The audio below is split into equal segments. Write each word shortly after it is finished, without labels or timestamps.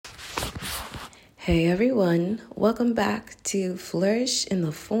Hey everyone, welcome back to Flourish in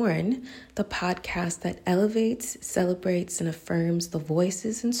the Foreign, the podcast that elevates, celebrates, and affirms the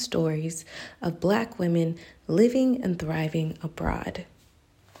voices and stories of Black women living and thriving abroad.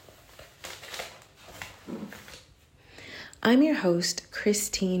 I'm your host,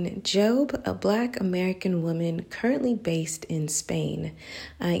 Christine Job, a Black American woman currently based in Spain.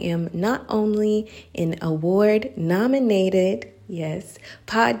 I am not only an award-nominated,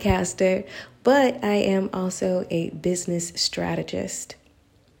 podcaster, but I am also a business strategist.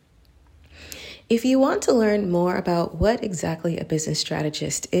 If you want to learn more about what exactly a business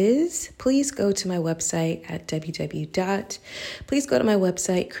strategist is, please go to my website at Please go to my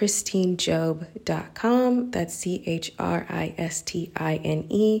website, christinejob.com. That's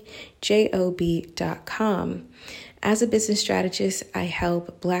ChristineJob.com. As a business strategist, I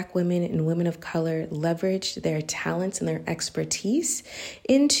help Black women and women of color leverage their talents and their expertise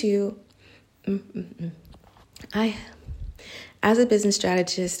into As a business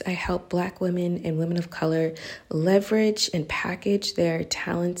strategist, I help Black women and women of color leverage and package their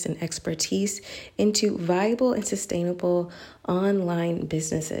talents and expertise into viable and sustainable online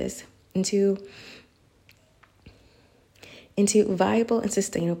businesses, into viable and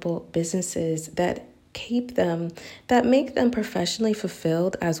sustainable businesses that make them professionally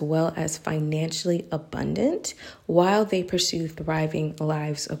fulfilled as well as financially abundant while they pursue thriving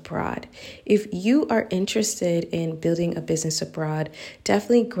lives abroad. If you are interested in building a business abroad,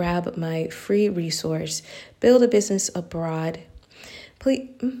 definitely grab my free resource, Build a Business Abroad.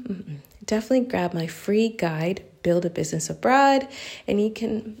 Definitely grab my free guide, Build a Business Abroad, and you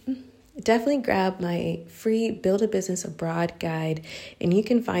can definitely grab my free Build a Business Abroad guide, and you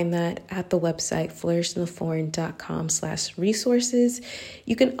can find that at the website flourishintheforeign.com/resources.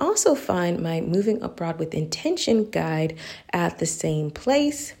 You can also find my Moving Abroad with Intention guide at the same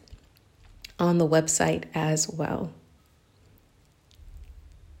place on the website as well.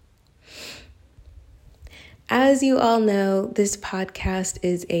 As you all know, this podcast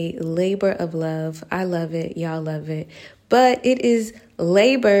is a labor of love. I love it. Y'all love it. But it is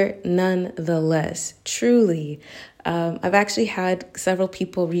labor nonetheless, truly. I've actually had several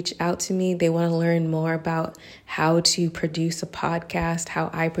people reach out to me. They want to learn more about how to produce a podcast, how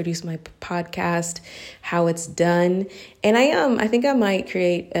I produce my podcast, how it's done. And I think I might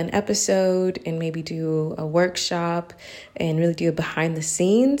create an episode and maybe do a workshop and really do a behind the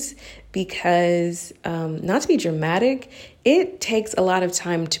scenes because, not to be dramatic, it takes a lot of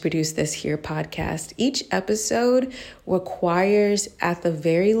time to produce this here podcast. Each episode requires at the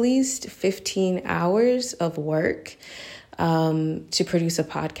very least 15 hours of work to produce a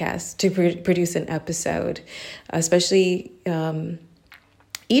podcast, to produce an episode, especially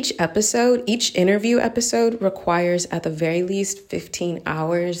each interview episode requires at the very least 15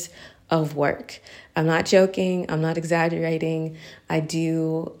 hours of work. I'm not joking. I'm not exaggerating. I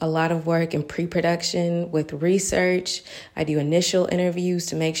do a lot of work in pre-production with research. I do initial interviews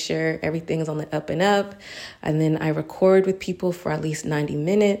to make sure everything is on the up and up. And then I record with people for at least 90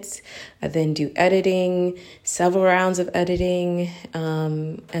 minutes. I then do editing, several rounds of editing.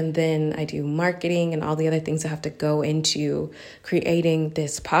 And then I do marketing and all the other things that have to go into creating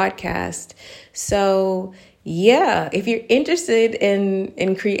this podcast. So yeah, if you're interested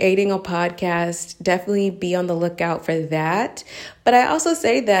in creating a podcast, definitely be on the lookout for that. But I also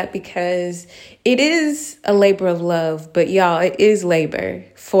say that because it is a labor of love, but y'all, it is labor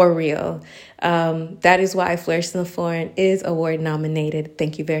for real. That is why Flourish in the Foreign is award nominated.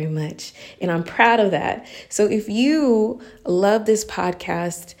 Thank you very much. And I'm proud of that. So if you love this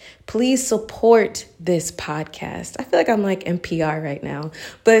podcast, please support this podcast. I feel like I'm like NPR right now,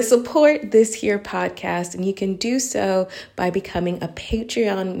 but support this here podcast. And you can do so by becoming a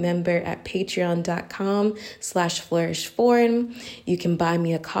Patreon member at patreon.com/flourishforeign. You can buy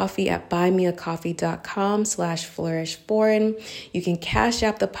me a coffee at buymeacoffee.com/flourishforeign. You can Cash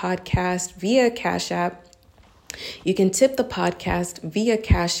App the podcast via Cash App. You can tip the podcast via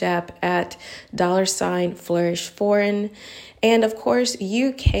Cash App at $flourishforeign. And of course,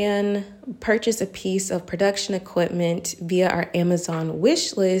 you can purchase a piece of production equipment via our Amazon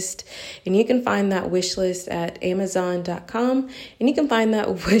wish list. And you can find that wish list at amazon.com. And you can find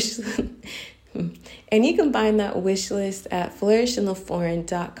that wish list at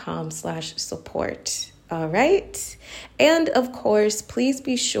flourishintheforeign.com/support. All right. And of course, please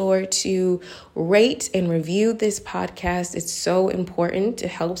be sure to rate and review this podcast. It's so important. It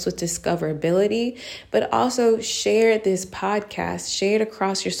helps with discoverability, but also share this podcast, share it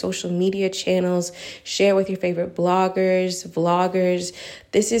across your social media channels, share with your favorite bloggers, vloggers.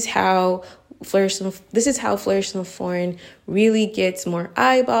 This is how This is how Flourish on the Foreign really gets more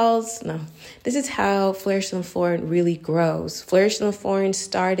eyeballs. No, this is how Flourish on the Foreign really grows. Flourish on the Foreign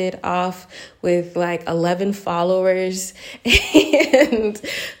started off with like 11 followers and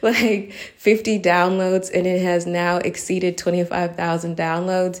like 50 downloads, and it has now exceeded 25,000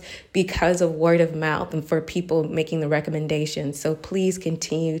 downloads because of word of mouth and for people making the recommendations. So please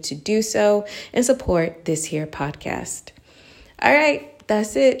continue to do so and support this here podcast. All right,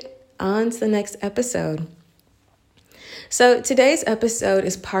 that's it. On to the next episode. So today's episode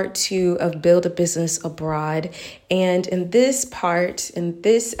is part 2 of Build a Business Abroad. And in this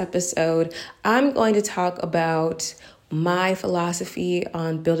episode, I'm going to talk about my philosophy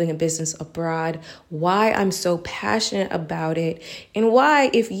on building a business abroad, why I'm so passionate about it, and why,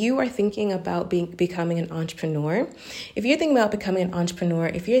 if you are thinking about becoming an entrepreneur, if you're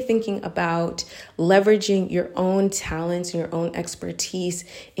thinking about leveraging your own talents and your own expertise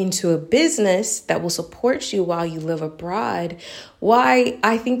into a business that will support you while you live abroad, why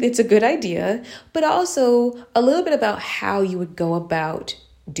I think it's a good idea, but also a little bit about how you would go about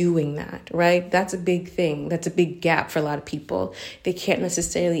doing that, right? That's a big thing. That's a big gap for a lot of people. They can't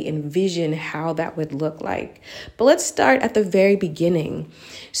necessarily envision how that would look like. But let's start at the very beginning.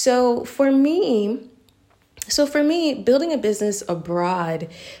 So for me, building a business abroad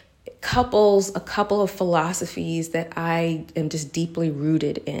couples a couple of philosophies that I am just deeply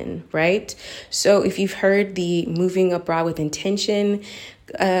rooted in, right? So if you've heard the Moving Abroad with Intention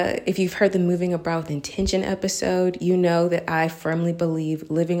episode, you know that I firmly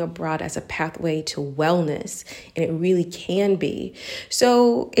believe living abroad as a pathway to wellness, and it really can be.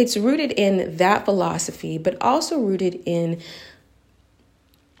 So it's rooted in that philosophy, but also rooted in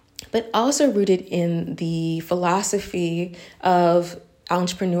the philosophy of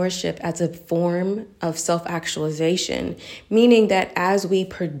entrepreneurship as a form of self-actualization, meaning that as we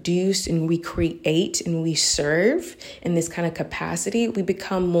produce and we create and we serve in this kind of capacity, we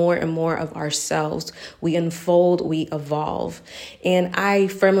become more and more of ourselves. We unfold, we evolve. And I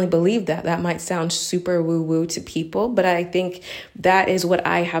firmly believe that. That might sound super woo-woo to people, but I think that is what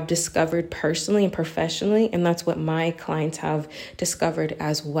I have discovered personally and professionally, and that's what my clients have discovered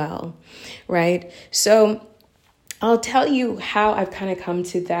as well, right? So I'll tell you how I've kind of come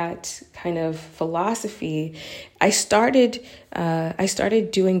to that kind of philosophy. I started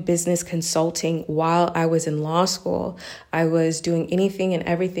doing business consulting while I was in law school. I was doing anything and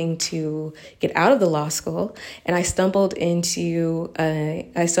everything to get out of the law school, and I stumbled into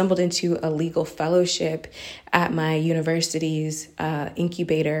a legal fellowship at my university's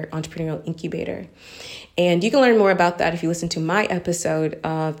entrepreneurial incubator. And you can learn more about that if you listen to my episode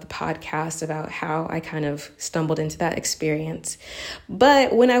of the podcast about how I kind of stumbled into that experience.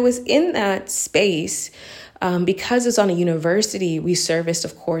 But when I was in that space, because it's on a university, we serviced,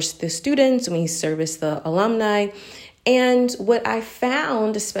 of course, the students, and we serviced the alumni. And what I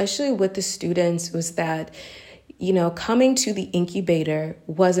found, especially with the students, was that coming to the incubator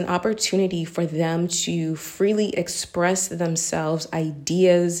was an opportunity for them to freely express themselves,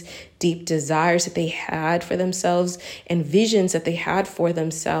 ideas, deep desires that they had for themselves, and visions that they had for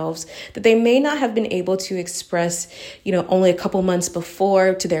themselves that they may not have been able to express, only a couple months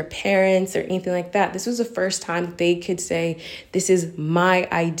before to their parents or anything like that. This was the first time that they could say, this is my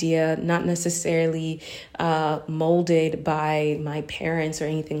idea, not necessarily molded by my parents or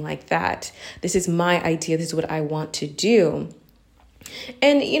anything like that. This is my idea. This is what I want to do.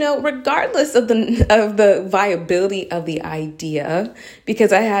 And, regardless of the viability of the idea,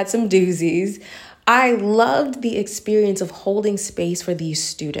 because I had some doozies, I loved the experience of holding space for these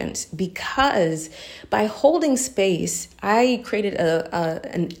students, because by holding space, I created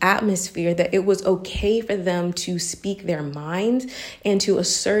an atmosphere that it was okay for them to speak their minds and to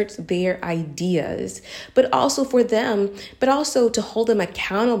assert their ideas, but also to hold them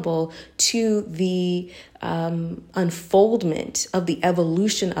accountable to the unfoldment of the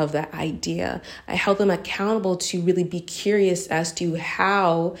evolution of that idea. I held them accountable to really be curious as to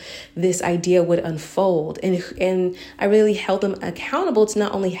how this idea would unfold. And I really held them accountable to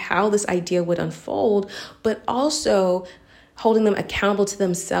not only how this idea would unfold, but also holding them accountable to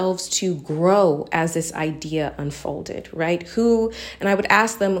themselves to grow as this idea unfolded, right? And I would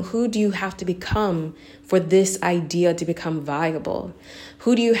ask them, who do you have to become for this idea to become viable?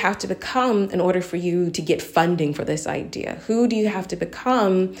 Who do you have to become in order for you to get funding for this idea? Who do you have to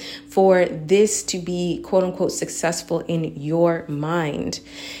become for this to be, quote unquote, successful in your mind?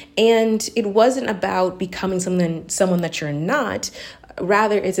 And it wasn't about becoming someone that you're not.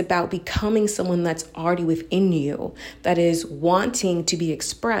 Rather, it's about becoming someone that's already within you, that is wanting to be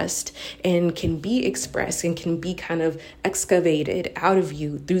expressed and can be kind of excavated out of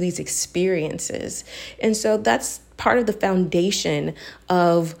you through these experiences. And so that's part of the foundation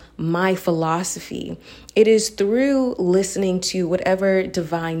of my philosophy. It is through listening to whatever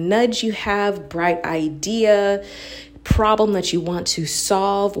divine nudge you have, bright idea, problem that you want to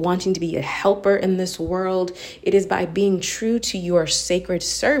solve, wanting to be a helper in this world. It is by being true to your sacred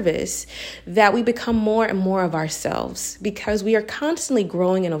service that we become more and more of ourselves, because we are constantly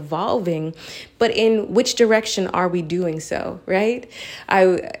growing and evolving. But in which direction are we doing so, right?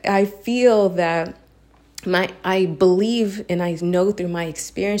 I feel that I believe and I know through my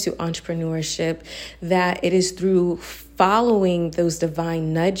experience through entrepreneurship that it is through following those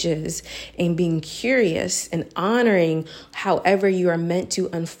divine nudges and being curious and honoring however you are meant to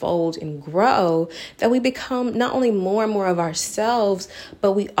unfold and grow, that we become not only more and more of ourselves,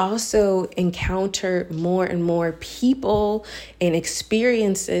 but we also encounter more and more people and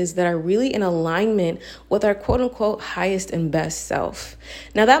experiences that are really in alignment with our quote unquote highest and best self.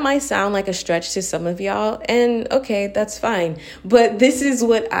 Now that might sound like a stretch to some of y'all, and okay, that's fine. But this is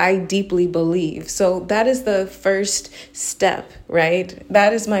what I deeply believe. So that is the first step, right?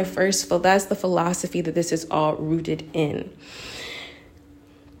 That's the philosophy that this is all rooted in.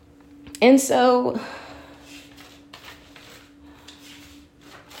 And so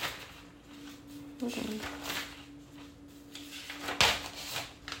where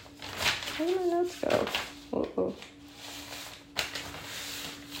did my notes go? Uh-oh.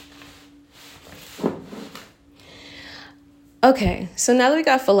 Okay, so now that we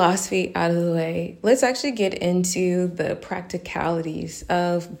got philosophy out of the way, let's actually get into the practicalities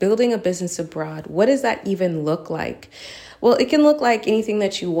of building a business abroad. What does that even look like? Well, it can look like anything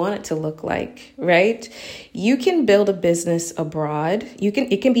that you want it to look like, right? You can build a business abroad.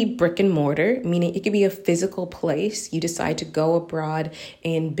 It can be brick and mortar, meaning it can be a physical place. You decide to go abroad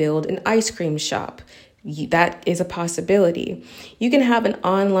and build an ice cream shop. That is a possibility. You can have an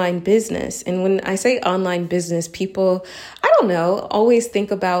online business. And when I say online business, people, I don't know, always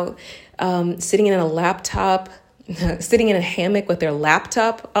think about sitting in a hammock with their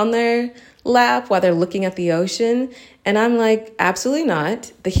laptop on their lap while they're looking at the ocean. And I'm like, absolutely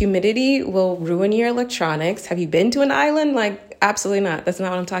not. The humidity will ruin your electronics. Have you been to an island? Like, absolutely not. That's not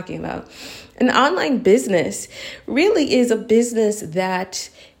what I'm talking about. An online business really is a business that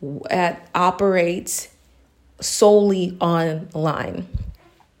operates solely online.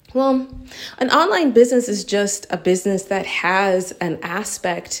 Well, an online business is just a business that has an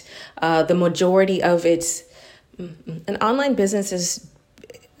aspect, the majority of its, an online business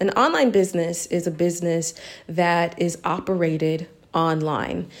is a business that is operated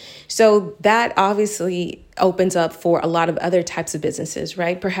online. So that obviously opens up for a lot of other types of businesses,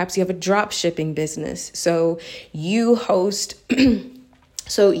 right? Perhaps you have a drop shipping business. So you host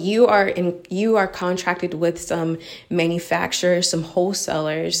So you are contracted with some manufacturers, some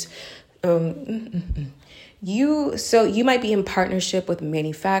wholesalers. You might be in partnership with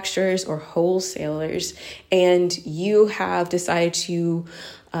manufacturers or wholesalers, and you have decided to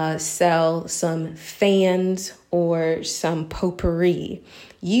sell some fans or some potpourri.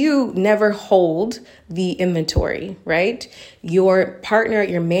 You never hold the inventory, right? Your partner,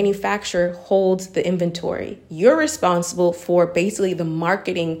 your manufacturer holds the inventory. You're responsible for basically the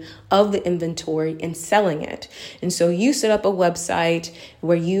marketing of the inventory and selling it. And so you set up a website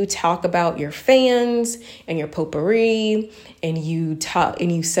where you talk about your fans and your potpourri, and you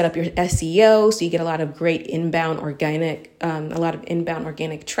set up your SEO so you get a lot of great inbound organic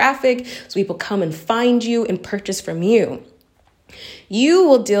traffic, so people come and find you and purchase from you. You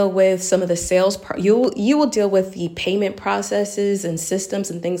will deal with some of the sales you will deal with the payment processes and systems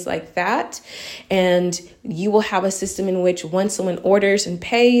and things like that. And you will have a system in which once someone orders and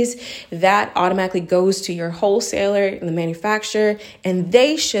pays, that automatically goes to your wholesaler and the manufacturer, and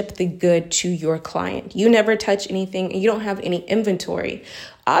they ship the good to your client. You never touch anything, and you don't have any inventory.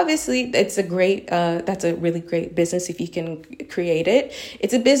 Obviously, that's a really great business if you can create it.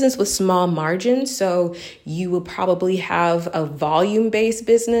 It's a business with small margins, so you will probably have a volume-based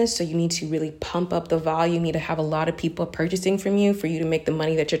business. So you need to really pump up the volume. You need to have a lot of people purchasing from you for you to make the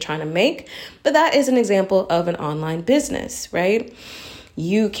money that you're trying to make. But that is an example of an online business, right?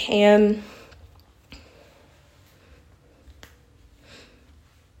 You can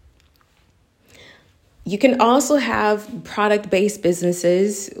You can also have product-based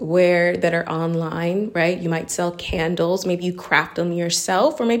businesses that are online, right? You might sell candles. Maybe you craft them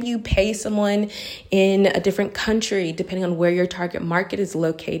yourself, or maybe you pay someone in a different country, depending on where your target market is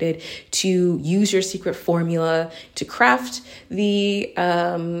located, to use your secret formula to craft the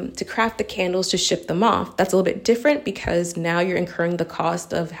candles to ship them off. That's a little bit different because now you're incurring the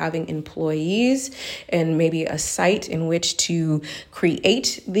cost of having employees and maybe a site in which to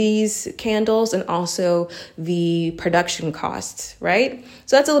create these candles, and also the production costs, right?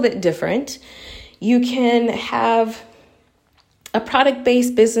 So that's a little bit different. You can have a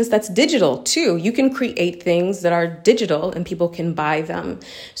product-based business that's digital too. You can create things that are digital and people can buy them.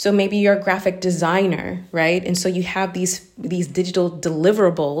 So maybe you're a graphic designer, right? And so you have these digital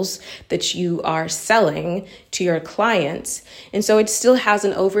deliverables that you are selling to your clients. And so it still has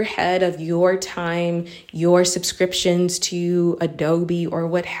an overhead of your time, your subscriptions to Adobe or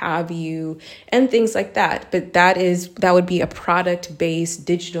what have you, and things like that. But that would be a product-based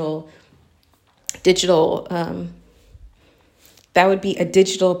that would be a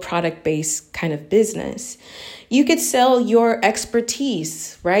digital product-based kind of business. You could sell your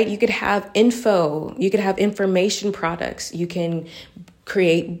expertise, right? You could have information products. You can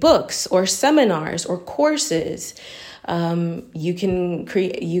create books or seminars or courses. You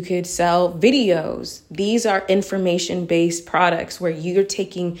could sell videos. These are information-based products where you're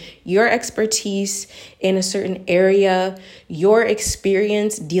taking your expertise in a certain area, your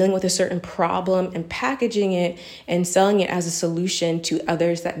experience dealing with a certain problem, and packaging it and selling it as a solution to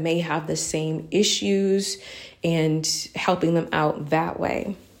others that may have the same issues and helping them out that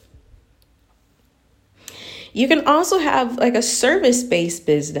way. You can also have like a service-based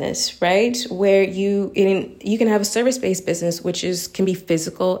business, right? Where you can have a service-based business, which can be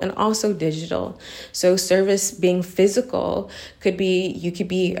physical and also digital. So service being physical you could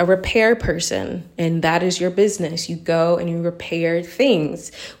be a repair person, and that is your business. You go and you repair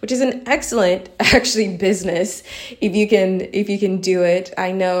things, which is an excellent actually business if you can do it.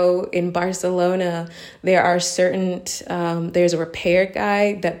 I know in Barcelona there are there's a repair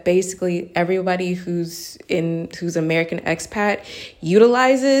guy that basically everybody who's American expat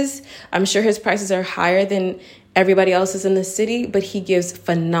utilizes. I'm sure his prices are higher than everybody else's in the city, but he gives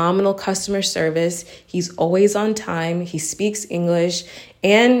phenomenal customer service. He's always on time. He speaks English.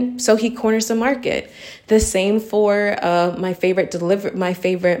 And so he corners the market. The same for my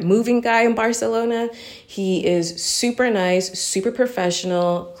favorite moving guy in Barcelona. He is super nice, super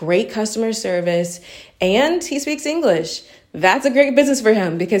professional, great customer service, and he speaks English. That's a great business for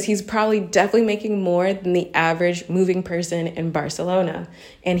him because he's probably definitely making more than the average moving person in Barcelona.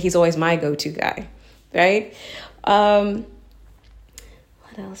 And he's always my go-to guy, right? What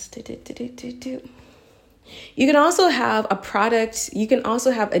else? You can also have a product. You can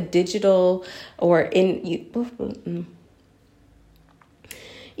also have a digital You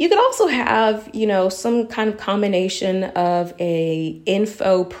could also have, some kind of combination of a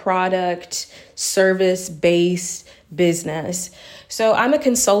info product service-based business. So I'm a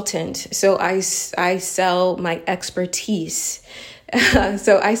consultant. So I sell my expertise.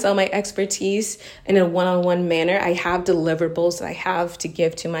 So I sell my expertise in a one-on-one manner. I have deliverables that I have to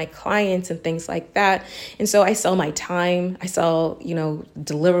give to my clients and things like that. And so I sell my time. I sell,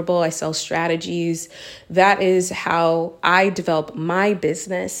 deliverable. I sell strategies. That is how I develop my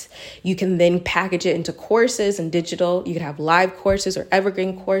business. You can then package it into courses and digital. You could have live courses or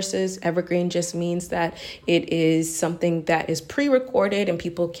evergreen courses. Evergreen just means that it is something that is pre-recorded and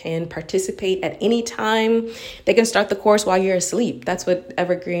people can participate at any time. They can start the course while you're asleep. That's what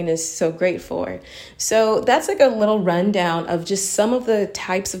Evergreen is so great for. So that's like a little rundown of just some of the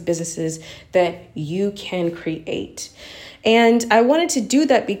types of businesses that you can create. And I wanted to do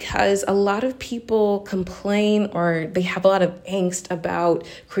that because a lot of people complain or they have a lot of angst about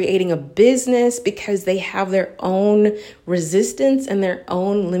creating a business because they have their own resistance and their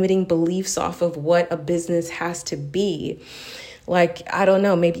own limiting beliefs off of what a business has to be. Like, I don't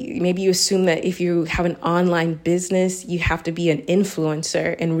know, maybe you assume that if you have an online business, you have to be an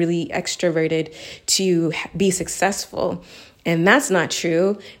influencer and really extroverted to be successful. And that's not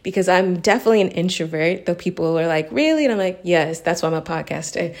true because I'm definitely an introvert, though people are like, really? And I'm like, yes, that's why I'm a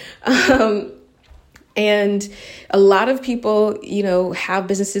podcaster. And a lot of people, have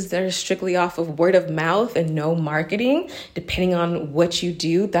businesses that are strictly off of word of mouth and no marketing. Depending on what you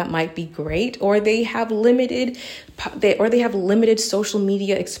do, that might be great. Or they have limited they have limited social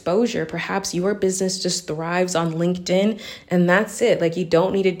media exposure. Perhaps your business just thrives on LinkedIn and that's it. Like, you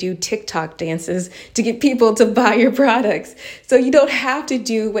don't need to do TikTok dances to get people to buy your products. So you don't have to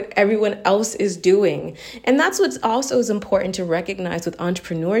do what everyone else is doing. And that's what's also is important to recognize with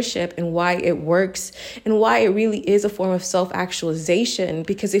entrepreneurship and why it works and why it really is a form of self-actualization.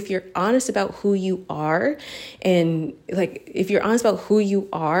 Because if you're honest about who you are, and like, if you're honest about who you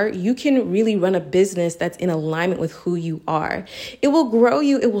are, you can really run a business that's in alignment with who you are. It will grow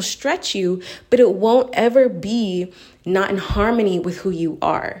you, it will stretch you, but it won't ever be not in harmony with who you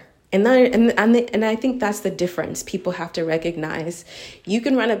are. And I think that's the difference people have to recognize. You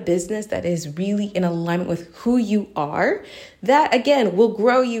can run a business that is really in alignment with who you are. That, again, will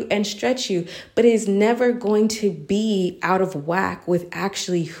grow you and stretch you, but it is never going to be out of whack with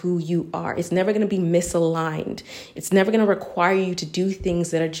actually who you are. It's never going to be misaligned. It's never going to require you to do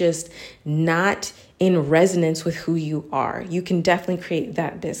things that are just not in resonance with who you are. You can definitely create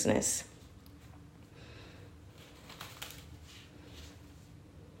that business.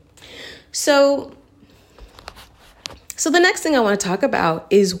 So the next thing I want to talk about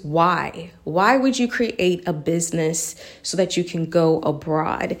is why. Why would you create a business so that you can go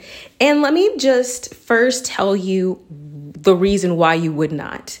abroad? And let me just first tell you the reason why you would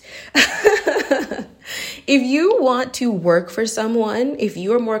not. If you want to work for someone, if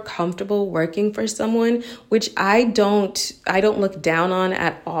you are more comfortable working for someone, which I don't look down on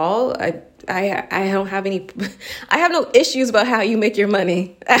at all. I don't have I have no issues about how you make your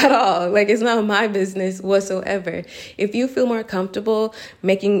money at all. Like, it's not my business whatsoever. If you feel more comfortable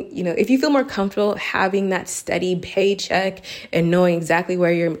if you feel more comfortable having that steady paycheck and knowing exactly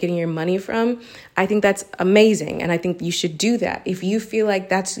where you're getting your money from, I think that's amazing. And I think you should do that. If you feel like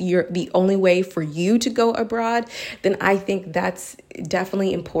that's the only way for you to go abroad, then I think that's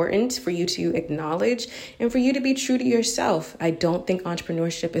definitely important for you to acknowledge and for you to be true to yourself. I don't think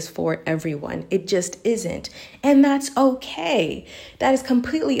entrepreneurship is for everyone. It just isn't. And that's okay. That is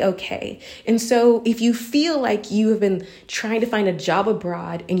completely okay. And so if you feel like you have been trying to find a job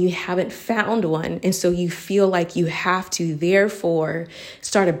abroad and you haven't found one, and so you feel like you have to therefore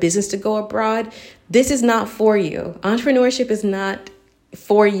start a business to go abroad, this is not for you. Entrepreneurship is not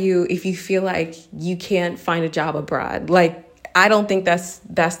for you if you feel like you can't find a job abroad. Like, I don't think that's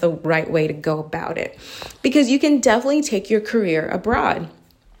the right way to go about it, because you can definitely take your career abroad.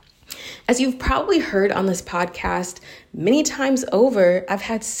 As you've probably heard on this podcast many times over, I've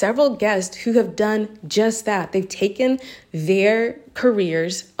had several guests who have done just that. They've taken their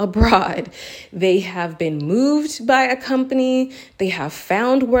careers abroad. They have been moved by a company. They have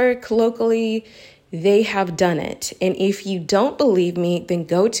found work locally. They have done it. And if you don't believe me, then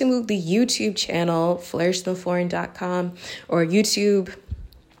go to the YouTube channel, flourishingtheforeign.com, or YouTube.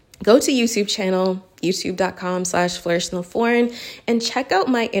 Go to YouTube channel, youtube.com/flourishingtheforeign, and check out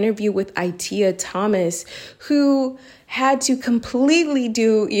my interview with Itea Thomas, who had to completely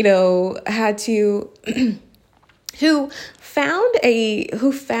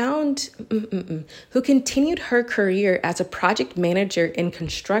who continued her career as a project manager in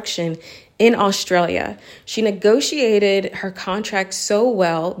construction in Australia. She negotiated her contract so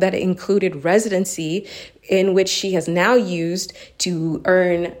well that it included residency, in which she has now used to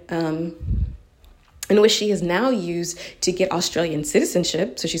earn, in which she has now used to get Australian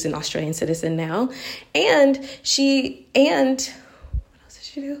citizenship. So she's an Australian citizen now. And what else did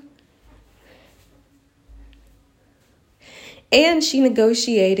she do? And she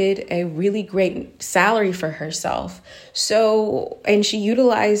negotiated a really great salary for herself. So, and she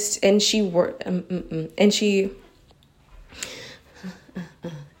utilized, and she worked,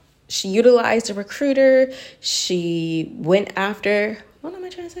 she utilized a recruiter. She went after, what am I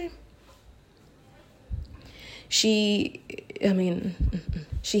trying to say? She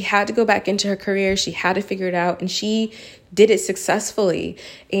had to go back into her career. She had to figure it out, and she did it successfully.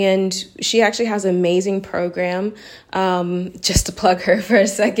 And she actually has an amazing program. Just to plug her for a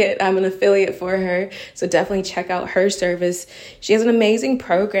second, I'm an affiliate for her, so definitely check out her service. She has an amazing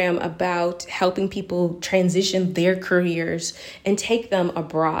program about helping people transition their careers and take them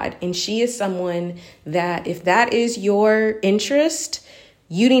abroad. And she is someone that, if that is your interest,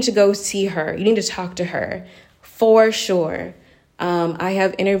 you need to go see her. You need to talk to her for sure. I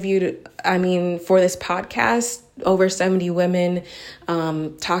have interviewed, for this podcast, over 70 women,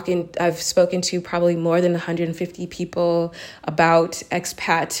 I've spoken to probably more than 150 people about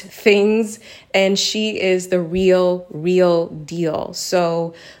expat things, and she is the real deal.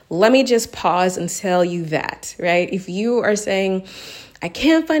 So let me just pause and tell you that, right? If you are saying, I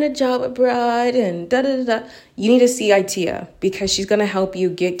can't find a job abroad and da da da. You need to see Itea because she's going to help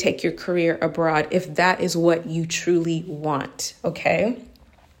you take your career abroad if that is what you truly want. Okay?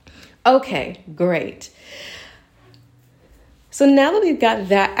 Okay, great. So now that we've got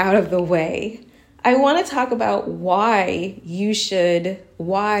that out of the way, I want to talk about why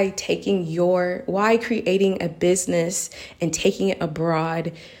creating a business and taking it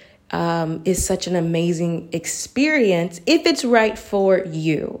abroad is such an amazing experience if it's right for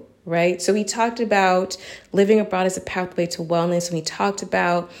you, right? So we talked about living abroad as a pathway to wellness, and we talked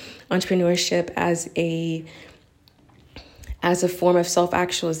about entrepreneurship as a form of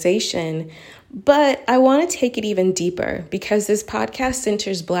self-actualization. But I want to take it even deeper because this podcast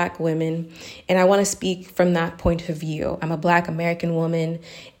centers Black women, and I want to speak from that point of view. I'm a Black American woman,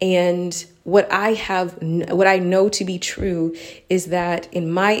 and what I know to be true is that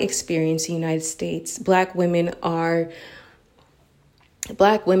in my experience in the United States, Black women are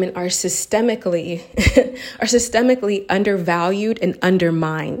systemically undervalued and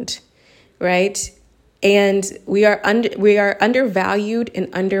undermined, right? And we are undervalued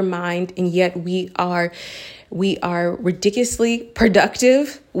and undermined, and yet we are ridiculously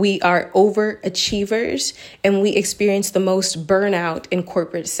productive. We are overachievers, and we experience the most burnout in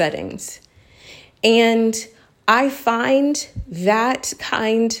corporate settings. And I find that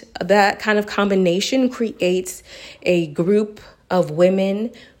kind of combination creates a group of women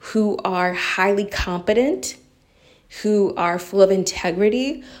who are highly competent, who are full of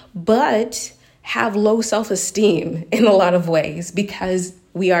integrity, but have low self-esteem in a lot of ways because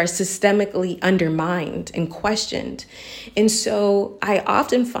we are systemically undermined and questioned. And so I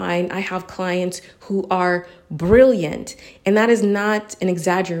often find I have clients who are brilliant, and that is not an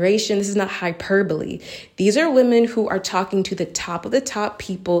exaggeration. This is not hyperbole. These are women who are talking to the top of the top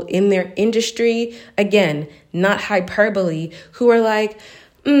people in their industry. Again, not hyperbole, who are like,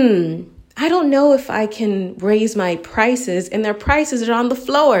 I don't know if I can raise my prices, and their prices are on the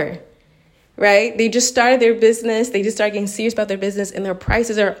floor. Right? They just started their business. They just started getting serious about their business, and their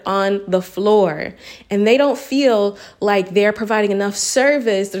prices are on the floor, and they don't feel like they're providing enough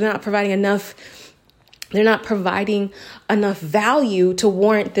service. They're not providing enough value to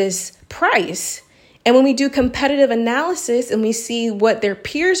warrant this price. And when we do competitive analysis and we see what their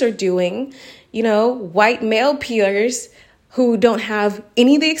peers are doing, white male peers who don't have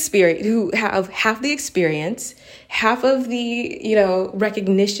any of the experience, who have half the experience, half of the,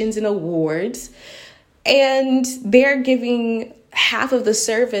 recognitions and awards, and they're giving half of the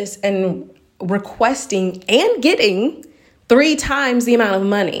service and requesting and getting 3 times the amount of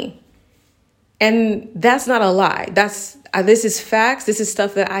money. And that's not a lie. This is facts. This is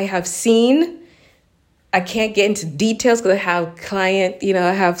stuff that I have seen. I can't get into details because I have I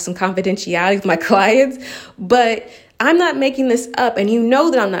have some confidentiality with my clients, but I'm not making this up, and you know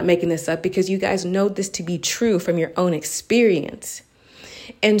that I'm not making this up because you guys know this to be true from your own experience.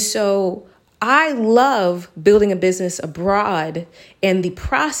 And so I love building a business abroad and the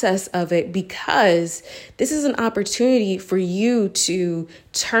process of it because this is an opportunity for you to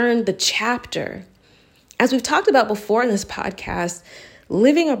turn the chapter. As we've talked about before in this podcast,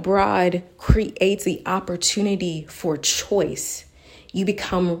 living abroad creates the opportunity for choice. You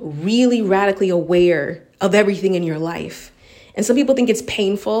become really radically aware of everything in your life. And some people think it's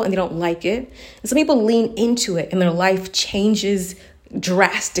painful and they don't like it. And some people lean into it and their life changes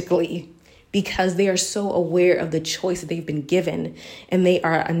drastically because they are so aware of the choice that they've been given. And they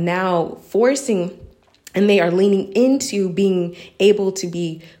are now leaning into being able to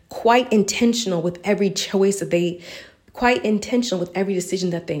be quite intentional with every decision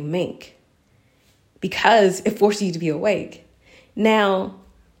that they make because it forces you to be awake. Now,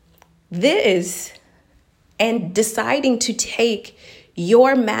 and deciding to take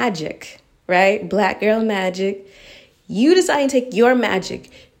your magic, right? Black girl magic. You decide to take your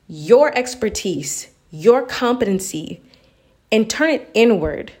magic, your expertise, your competency, and turn it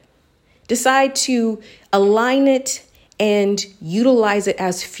inward. Decide to align it and utilize it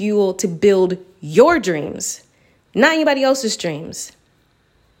as fuel to build your dreams, not anybody else's dreams,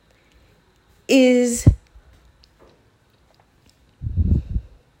 is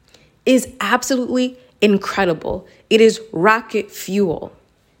absolutely incredible. It is rocket fuel.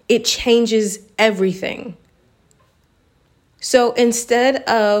 It changes everything. So instead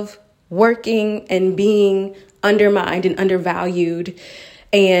of working and being undermined and undervalued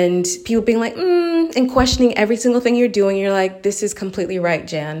and people being like, and questioning every single thing you're doing, you're like, this is completely right,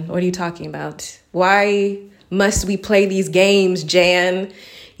 Jan. What are you talking about? Why must we play these games, Jan?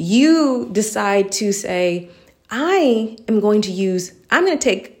 You decide to say, I'm going to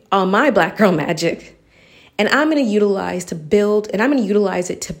take all my Black girl magic and I'm going to utilize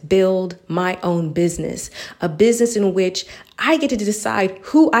it to build my own business, a business in which I get to decide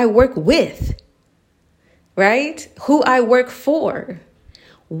who I work with, right? Who I work for,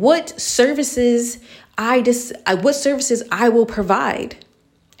 what services I will provide,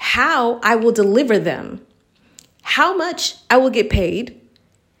 how I will deliver them, how much I will get paid,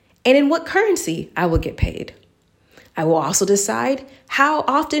 and in what currency I will get paid. I will also decide how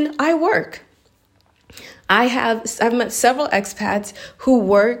often I work. I've met several expats who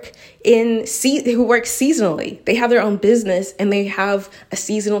work seasonally. They have their own business and they have a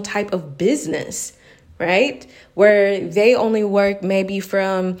seasonal type of business, right? Where they only work maybe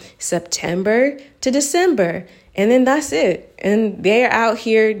from September to December, and then that's it. And they're out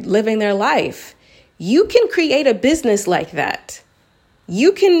here living their life. You can create a business like that.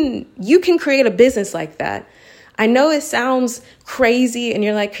 You can create a business like that. I know it sounds crazy and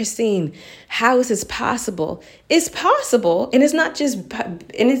you're like, Christine, how is this possible? It's possible. And it's not just,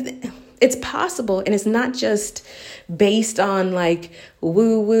 it's possible. And it's not just based on like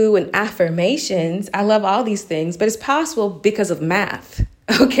woo woo and affirmations. I love all these things, but it's possible because of math.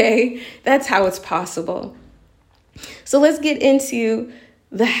 Okay. That's how it's possible. So let's get into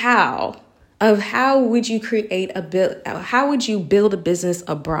the how of how would you build a business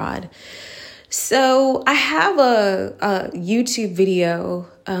abroad? So I have a YouTube video.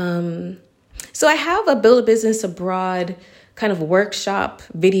 So I have a Build a Business Abroad kind of workshop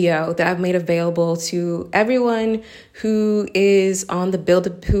video that I've made available to everyone who is on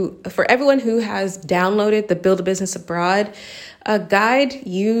for everyone who has downloaded the Build a Business Abroad guide.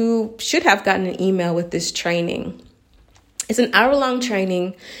 You should have gotten an email with this training. It's an hour-long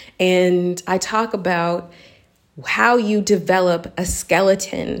training, and I talk about how you develop a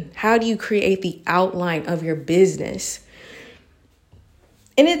skeleton. How do you create the outline of your business?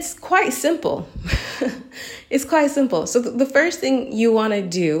 And it's quite simple. It's quite simple. So the first thing you want to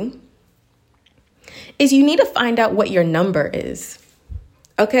do is you need to find out what your number is.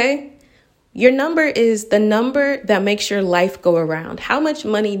 Okay? Your number is the number that makes your life go around. How much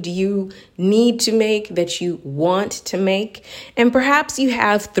money do you need to make, that you want to make? And perhaps you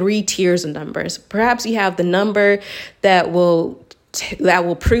have 3 tiers of numbers. Perhaps you have the number that will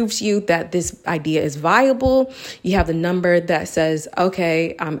prove to you that this idea is viable. You have the number that says,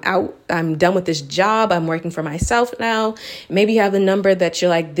 okay, I'm done with this job. I'm working for myself now. Maybe you have the number that you're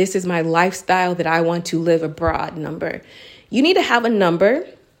like, this is my lifestyle that I want to live abroad number. You need to have a number.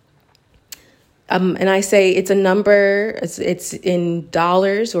 And I say it's a number, it's in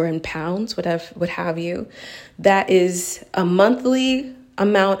dollars or in pounds, what have you. That is a monthly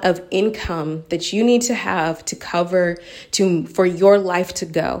amount of income that you need to have to cover for your life to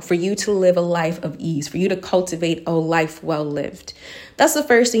go, for you to live a life of ease, for you to cultivate a life well lived. That's the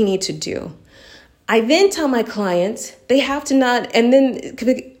first thing you need to do. I then tell my clients they have to not, and then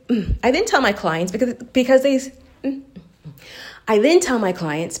I then tell my clients because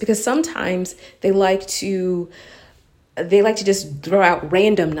sometimes they like to just throw out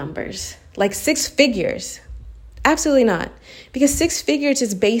random numbers, like 6 figures. Absolutely not. Because 6 figures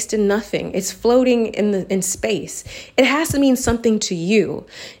is based in nothing. It's floating in space. It has to mean something to you.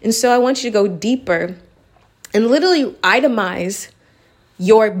 And so I want you to go deeper and literally itemize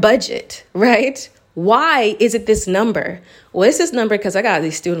your budget, right? Why is it this number? Well, it's this number because I got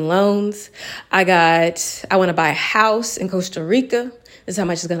these student loans. I want to buy a house in Costa Rica. This is how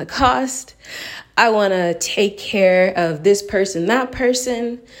much it's going to cost. I want to take care of this person, that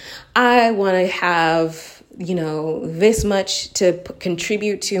person. I want to have, this much to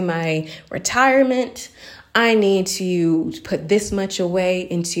contribute to my retirement. I need to put this much away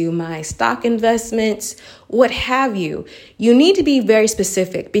into my stock investments, what have you. You need to be very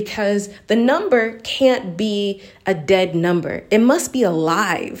specific because the number can't be a dead number. It must be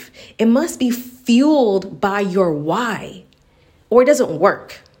alive. It must be fueled by your why, or it doesn't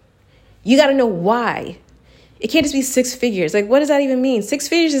work. You got to know why. It can't just be 6 figures. Like, what does that even mean? 6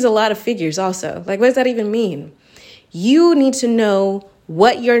 figures is a lot of figures also. Like, what does that even mean? You need to know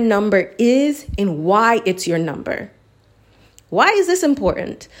what your number is and why it's your number. Why is this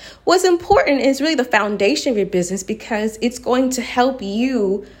important? What's important is really the foundation of your business because it's going to help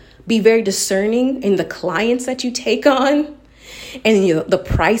you be very discerning in the clients that you take on and the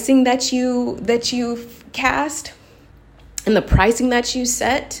pricing that you cast and the pricing that you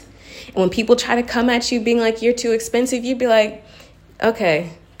set. And when people try to come at you being like, you're too expensive, you'd be like,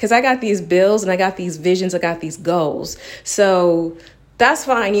 okay, because I got these bills and I got these visions, I got these goals. So that's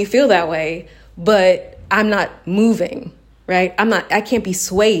fine. You feel that way, but I'm not moving, right? I can't be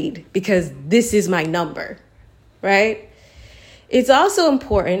swayed because this is my number, right? It's also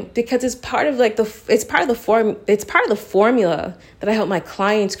important because it's part of the formula that I help my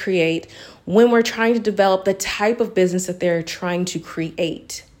clients create when we're trying to develop the type of business that they're trying to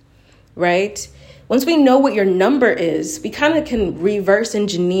create, right? Once we know what your number is, we kind of can reverse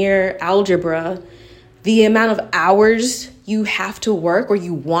engineer algebra, the amount of hours you have to work or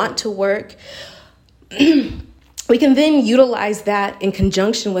you want to work. We can then utilize that in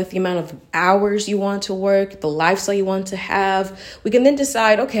conjunction with the amount of hours you want to work, the lifestyle you want to have. We can then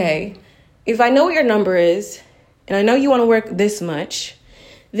decide, okay, if I know what your number is, and I know you want to work this much,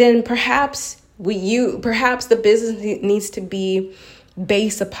 then perhaps the business needs to be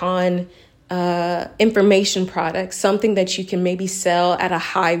based upon information products, something that you can maybe sell at a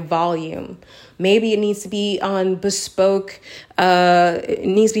high volume. Maybe it needs to be on bespoke. It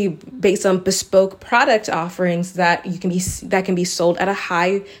needs to be based on bespoke product offerings that can be sold at a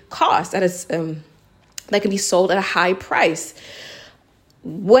high cost, that can be sold at a high price.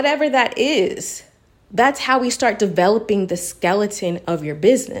 Whatever that is, that's how we start developing the skeleton of your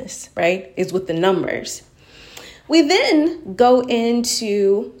business, right? Is with the numbers. We then go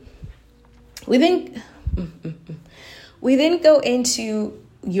into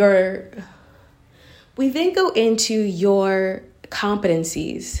your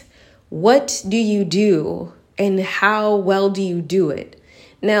competencies. What do you do and how well do you do it?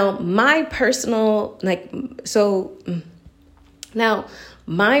 Now, my personal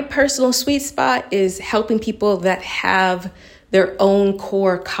sweet spot is helping people that have their own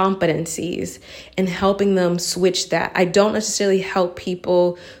core competencies and helping them switch that. I don't necessarily help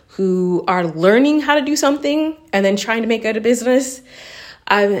people who are learning how to do something and then trying to make it a business.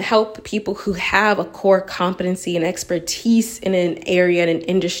 I help people who have a core competency and expertise in an area, in an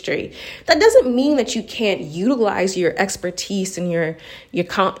industry. That doesn't mean that you can't utilize your expertise and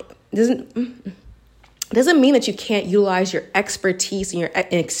doesn't mean that you can't utilize your expertise and your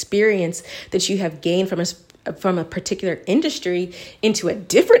experience that you have gained from a particular industry into a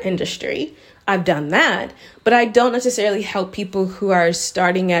different industry. I've done that, but I don't necessarily help people who are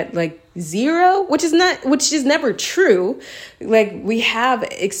starting at zero, which is never true. We have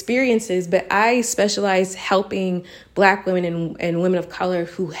experiences, but I specialize helping Black women and women of color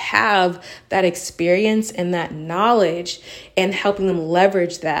who have that experience and that knowledge and helping them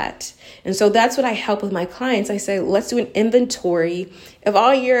leverage that. And so that's what I help with my clients. I say, let's do an inventory of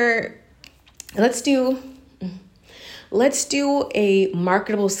let's do a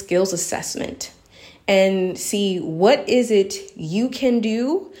marketable skills assessment and see what is it you can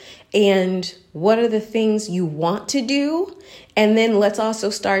do and what are the things you want to do. And then let's also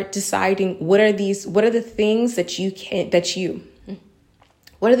start deciding what are the things that you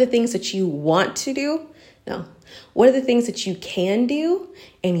want to do? No. What are the things that you can do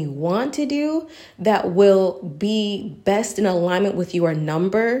and you want to do that will be best in alignment with your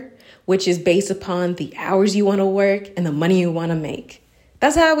number, which is based upon the hours you want to work and the money you want to make?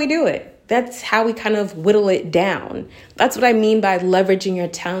 That's how we do it. That's how we kind of whittle it down. That's what I mean by leveraging your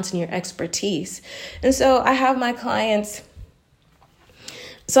talents and your expertise. And so I have my clients.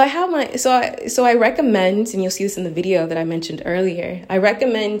 So I recommend, and you'll see this in the video that I mentioned earlier, I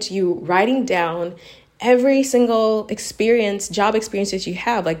recommend you writing down every single job experience that you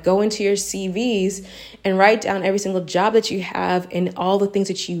have. Go into your CVs and write down every single job that you have and all the things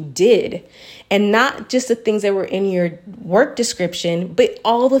that you did. And not just the things that were in your work description, but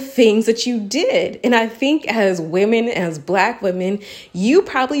all the things that you did. And I think as women, as Black women, you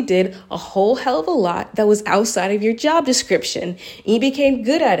probably did a whole hell of a lot that was outside of your job description. And you became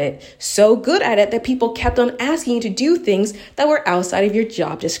good at it. So good at it that people kept on asking you to do things that were outside of your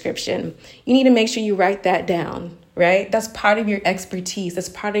job description. You need to make sure you write that down, right? That's part of your expertise. That's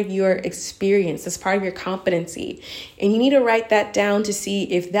part of your experience. That's part of your competency. And you need to write that down to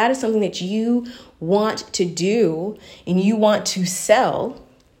see if that is something that you want to do and you want to sell.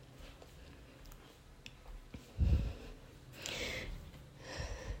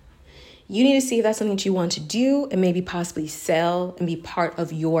 You need to see if that's something that you want to do and maybe possibly sell and be part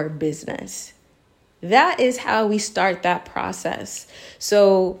of your business. That is how we start that process.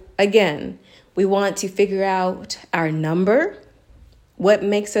 So again, we want to figure out our number, what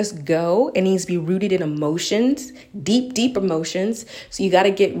makes us go. It needs to be rooted in emotions, deep emotions. So you got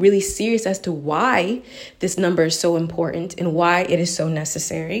to get really serious as to why this number is so important and why it is so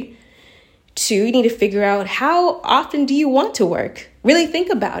necessary. 2, you need to figure out how often do you want to work? Really think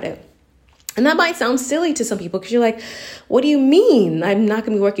about it. And that might sound silly to some people because you're like, what do you mean? I'm not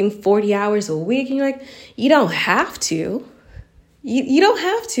going to be working 40 hours a week. And you're like, you don't have to. You don't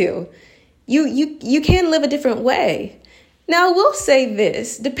have to. You can live a different way. Now, we'll say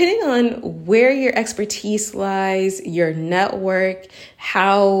this, depending on where your expertise lies, your network,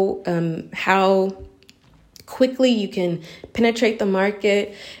 how quickly you can penetrate the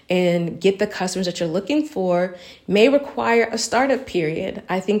market and get the customers that you're looking for, may require a startup period.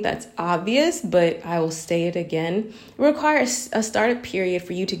 I think that's obvious, but I will say it again. It requires a startup period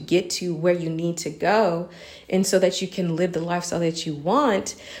for you to get to where you need to go, and so that you can live the lifestyle that you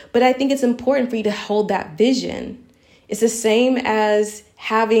want. But I think it's important for you to hold that vision. It's the same as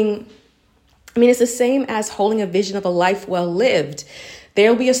holding a vision of a life well lived.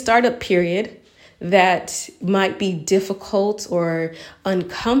 There'll be a startup period that might be difficult or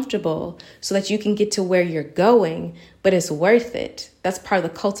uncomfortable so that you can get to where you're going, but it's worth it. That's part of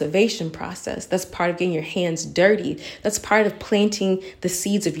the cultivation process. That's part of getting your hands dirty. That's part of planting the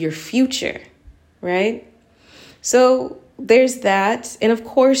seeds of your future, right? So there's that. And of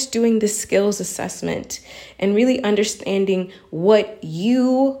course, doing the skills assessment and really understanding what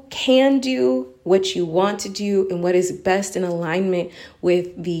you can do, what you want to do, and what is best in alignment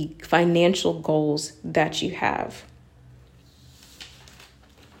with the financial goals that you have.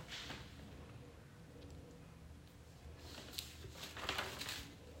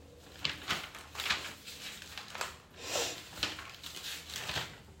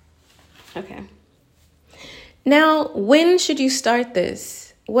 Okay. Now, when should you start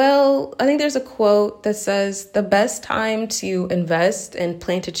this? Well, I think there's a quote that says the best time to invest and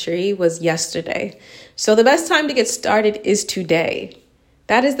plant a tree was yesterday. So the best time to get started is today.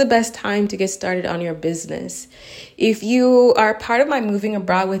 That is the best time to get started on your business. If you are part of my Moving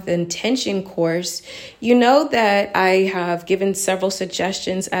Abroad with Intention course, you know that I have given several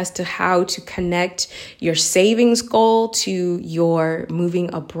suggestions as to how to connect your savings goal to your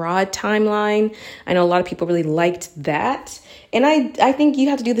moving abroad timeline. I know a lot of people really liked that. And I think you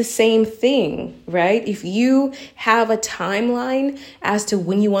have to do the same thing, right? If you have a timeline as to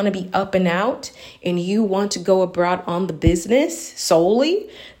when you want to be up and out and you want to go abroad on the business solely,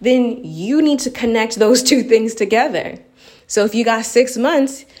 then you need to connect those two things together. So if you got 6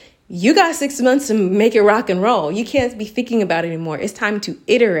 months, you got 6 months to make it rock and roll. You can't be thinking about it anymore. It's time to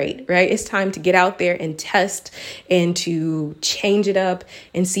iterate, right? It's time to get out there and test and to change it up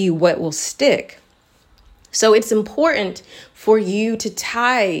and see what will stick. So it's important for you to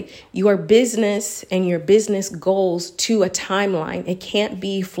tie your business and your business goals to a timeline. It can't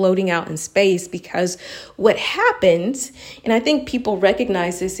be floating out in space, because what happens, and I think people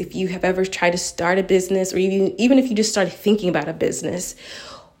recognize this if you have ever tried to start a business, or even if you just started thinking about a business,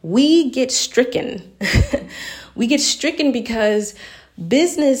 we get stricken. We get stricken because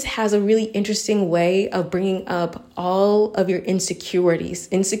business has a really interesting way of bringing up all of your insecurities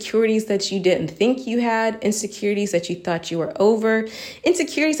that you didn't think you had, insecurities that you thought you were over,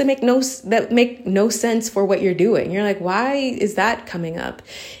 insecurities that make no sense for what you're doing. You're like, why is that coming up?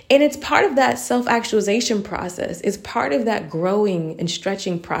 And it's part of that self-actualization process. It's part of that growing and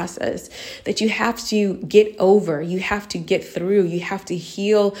stretching process that you have to get over. You have to get through. You have to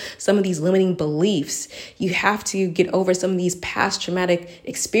heal some of these limiting beliefs. You have to get over some of these past traumatic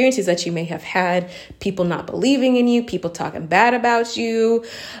experiences that you may have had. People not believing in you, people talking bad about you,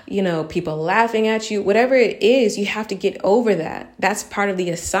 people laughing at you, whatever it is, you have to get over that. That's part of the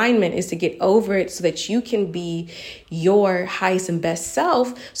assignment, is to get over it so that you can be your highest and best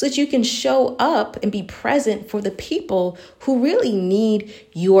self, so that you can show up and be present for the people who really need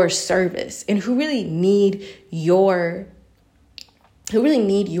your service and who really need your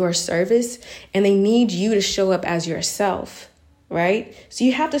service, and they need you to show up as yourself, right? So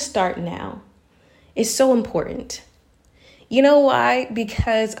you have to start now. It's so important. You know why?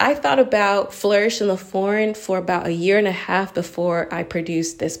 Because I thought about Flourish in the Foreign for about 1.5 years before I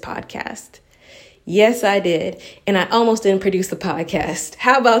produced this podcast. Yes, I did. And I almost didn't produce the podcast.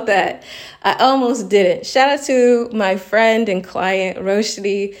 How about that? I almost didn't. Shout out to my friend and client,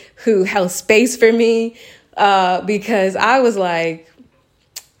 Roshni, who held space for me because I was like,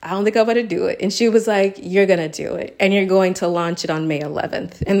 I don't think I'm going to do it. And she was like, you're going to do it. And you're going to launch it on May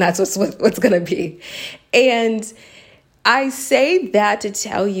 11th. And that's what's going to be. And I say that to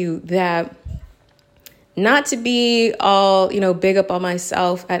tell you that, not to be all, big up on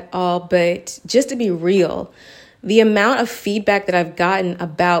myself at all, but just to be real, the amount of feedback that I've gotten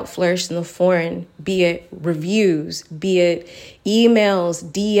about Flourish in the Foreign, be it reviews, be it emails,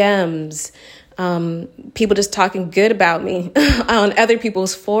 DMs, people just talking good about me on other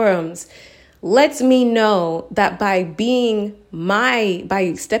people's forums, lets me know that by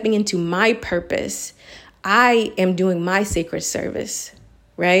stepping into my purpose, I am doing my sacred service,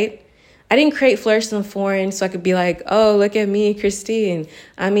 right? I didn't create Flourish and Foreign so I could be like, oh, look at me, Christine.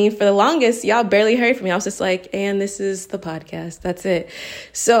 I mean, for the longest, y'all barely heard from me. I was just like, and this is the podcast. That's it.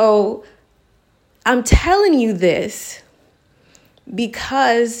 So I'm telling you this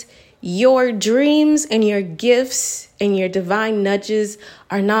because your dreams and your gifts and your divine nudges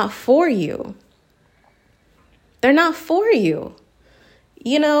are not for you. They're not for you.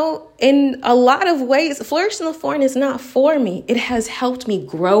 You know, in a lot of ways, Flourish and Foreign is not for me. It has helped me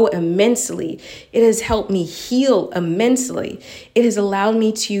grow immensely. It has helped me heal immensely. It has allowed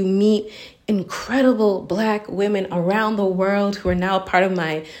me to meet incredible Black women around the world who are now part of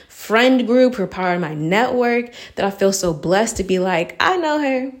my friend group, who are part of my network, that I feel so blessed to be like, I know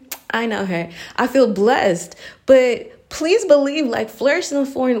her. I feel blessed. But please believe, like, Flourish and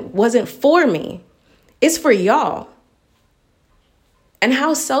Foreign wasn't for me. It's for y'all. And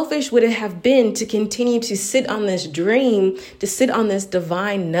how selfish would it have been to continue to sit on this dream, to sit on this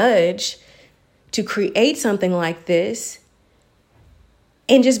divine nudge, to create something like this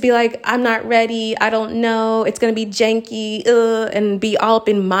and just be like, I'm not ready. I don't know. It's going to be janky, and be all up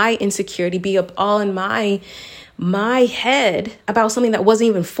in my insecurity, be up all in my head about something that wasn't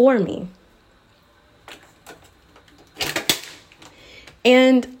even for me.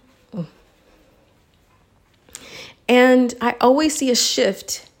 And I always see a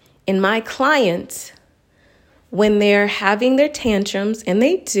shift in my clients when they're having their tantrums, and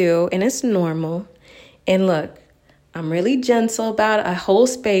they do, and it's normal. And look, I'm really gentle about it. I hold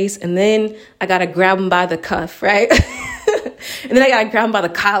space, and then I got to grab them by the cuff, right? And then I got to grab them by the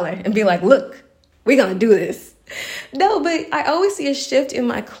collar and be like, look, we're going to do this. No, but I always see a shift in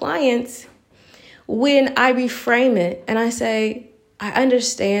my clients when I reframe it and I say, I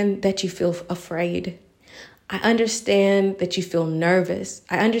understand that you feel afraid. I understand that you feel nervous.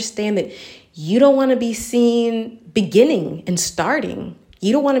 I understand that you don't want to be seen beginning and starting.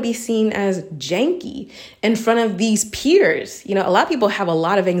 You don't want to be seen as janky in front of these peers. You know, a lot of people have a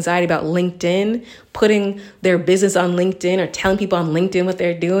lot of anxiety about LinkedIn, putting their business on LinkedIn or telling people on LinkedIn what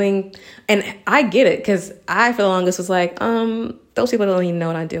they're doing. And I get it, because I, for the longest, was like, those people don't even know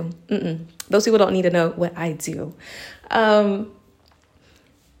what I do. Those people don't need to know what I do.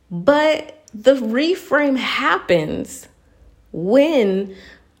 But the reframe happens when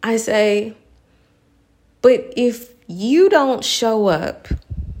I say, but if you don't show up,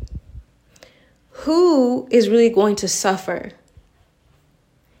 who is really going to suffer?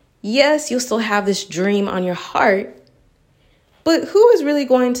 Yes, you'll still have this dream on your heart, but who is really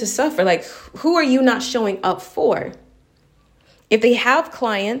going to suffer? Like, who are you not showing up for? If they have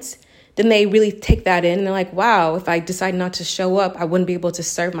clients, then they really take that in and they're like, wow, if I decide not to show up, I wouldn't be able to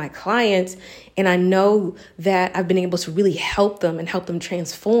serve my clients. And I know that I've been able to really help them and help them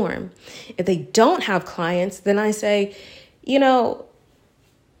transform. If they don't have clients, then I say, you know,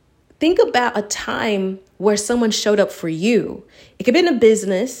 think about a time where someone showed up for you. It could have been a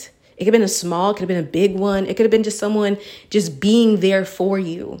business. It could have been a small, it could have been a big one. It could have been just someone just being there for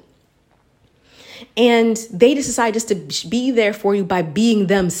you. And they just decide just to be there for you by being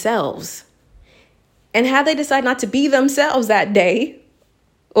themselves. And had they decide not to be themselves that day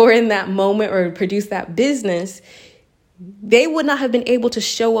or in that moment or produce that business, they would not have been able to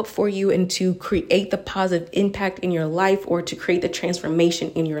show up for you and to create the positive impact in your life or to create the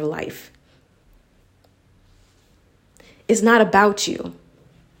transformation in your life. It's not about you.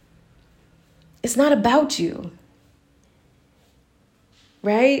 It's not about you.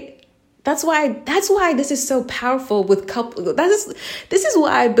 Right? That's why this is so powerful with couple. This is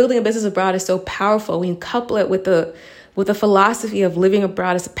why building a business abroad is so powerful. We couple it with the philosophy of living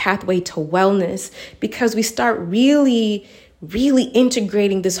abroad as a pathway to wellness, because we start really, really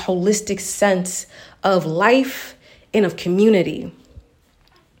integrating this holistic sense of life and of community.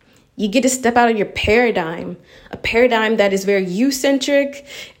 You get to step out of your paradigm, a paradigm that is very you-centric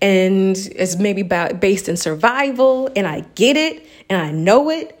and is maybe based in survival. And I get it and I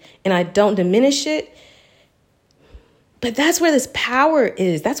know it. And I don't diminish it. But that's where this power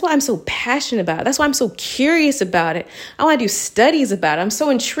is. That's why I'm so passionate about it. That's why I'm so curious about it. I want to do studies about it. I'm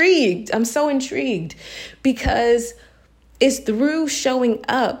so intrigued because it's through showing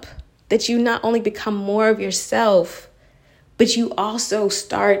up that you not only become more of yourself, but you also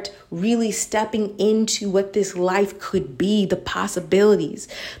start really stepping into what this life could be, the possibilities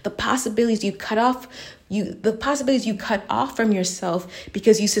you cut off. The possibilities you cut off from yourself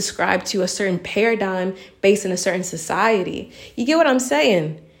because you subscribe to a certain paradigm based in a certain society. You get what I'm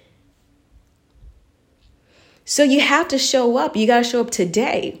saying? So you have to show up. You got to show up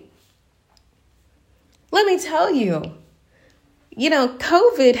today. Let me tell you,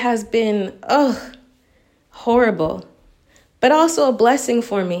 COVID has been, horrible, but also a blessing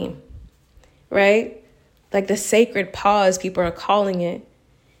for me. right? Like the sacred pause, people are calling it.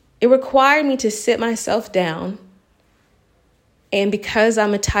 It required me to sit myself down. And because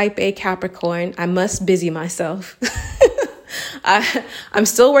I'm a type A Capricorn, I must busy myself. I'm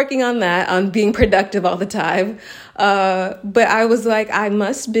still working on that, on being productive all the time. But I was like, I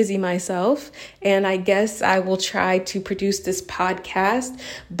must busy myself. And I guess I will try to produce this podcast.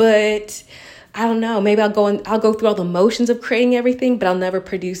 But I don't know, maybe I'll go through all the motions of creating everything, but I'll never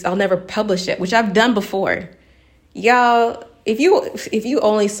publish it, which I've done before. Y'all, if you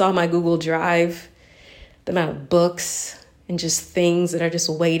only saw my Google Drive, the amount of books and just things that are just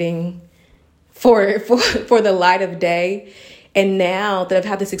waiting for the light of day. And now that I've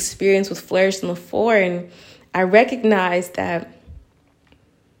had this experience with Flourish in the Foreign, I recognize that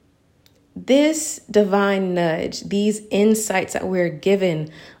this divine nudge, these insights that we're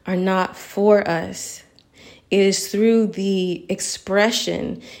given are not for us. It is through the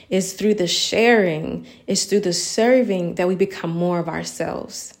expression, it's through the sharing, it's through the serving that we become more of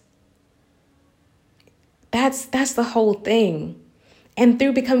ourselves. That's the whole thing. And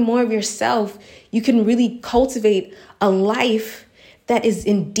through becoming more of yourself, you can really cultivate a life that is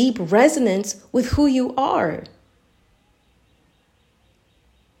in deep resonance with who you are.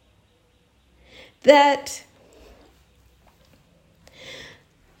 That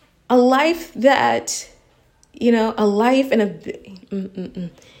a life that, you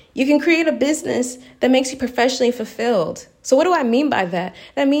can create a business that makes you professionally fulfilled. So what do I mean by that?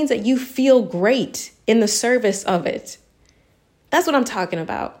 That means that you feel great in the service of it. That's what I'm talking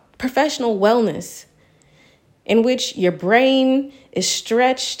about. Professional wellness, in which your brain is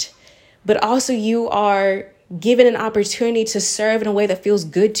stretched, but also you are given an opportunity to serve in a way that feels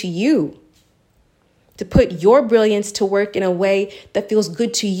good to you, to put your brilliance to work in a way that feels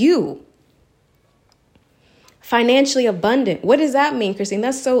good to you. Financially abundant. What does that mean, Christine?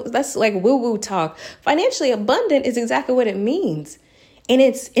 That's like woo-woo talk. Financially abundant is exactly what it means. And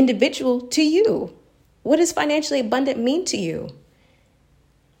it's individual to you. What does financially abundant mean to you?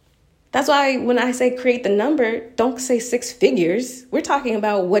 That's why when I say create the number, don't say 6 figures. We're talking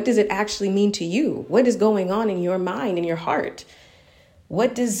about what does it actually mean to you? What is going on in your mind, in your heart?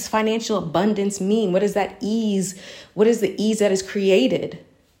 What does financial abundance mean? What is that ease? What is the ease that is created?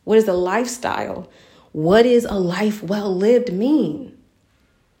 What is the lifestyle? What is a life well lived mean?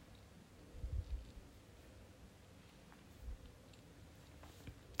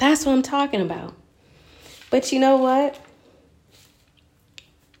 That's what I'm talking about. But you know what?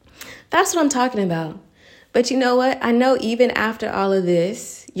 That's what I'm talking about. But you know what? I know even after all of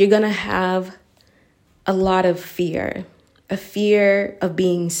this, you're going to have a lot of fear. A fear of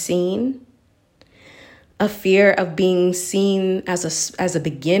being seen. A fear of being seen as a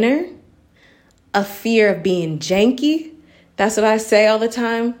beginner. A fear of being janky. That's what I say all the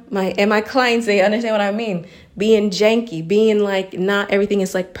time. My clients, they understand what I mean. Being janky, being like not everything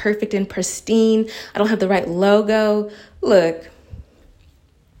is like perfect and pristine. I don't have the right logo. Look,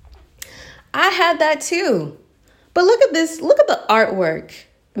 I had that too. But look at this. Look at the artwork.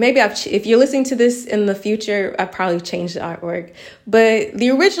 Maybe if you're listening to this in the future, I've probably changed the artwork. But the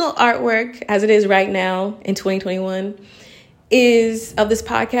original artwork, as it is right now in 2021, of this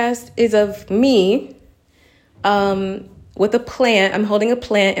podcast is of me with a plant. I'm holding a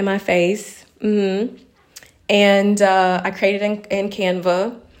plant in my face. And I created it in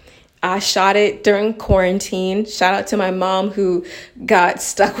Canva. I shot it during quarantine. Shout out to my mom who got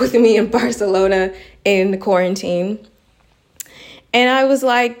stuck with me in Barcelona in the quarantine. And I was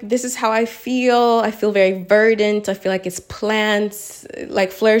like, this is how I feel. I feel very verdant. I feel like it's plants,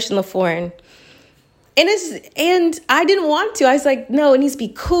 like Flourish in the Foreign. And I didn't want to. I was like, no, it needs to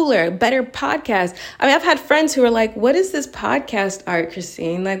be cooler, better podcast. I mean, I've had friends who are like, what is this podcast art,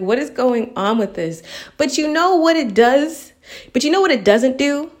 Christine? Like, what is going on with this? But you know what it does? But you know what it doesn't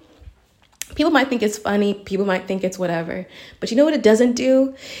do? People might think it's funny. People might think it's whatever. But you know what it doesn't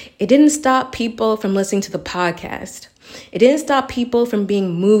do? It didn't stop people from listening to the podcast. It didn't stop people from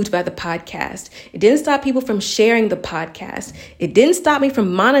being moved by the podcast. It didn't stop people from sharing the podcast. It didn't stop me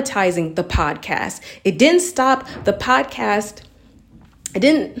from monetizing the podcast. It didn't stop the podcast. It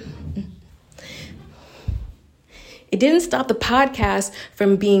didn't stop the podcast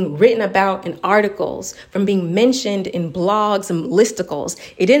from being written about in articles, from being mentioned in blogs and listicles.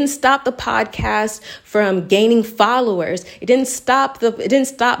 It didn't stop the podcast from gaining followers. It didn't stop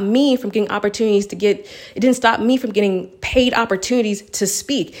me from getting opportunities it didn't stop me from getting paid opportunities to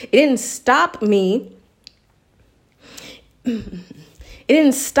speak. It didn't stop me. It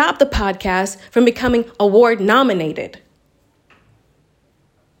didn't stop the podcast from becoming award nominated.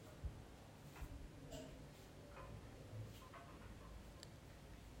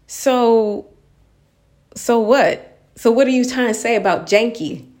 So So what? So what are you trying to say about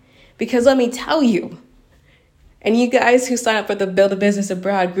janky? Because let me tell you, and you guys who sign up for the Build a Business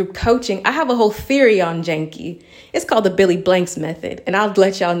Abroad group coaching, I have a whole theory on janky. It's called the Billy Blanks method. And I'll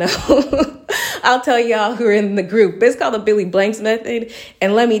let y'all know. I'll tell y'all who are in the group. But it's called the Billy Blanks method.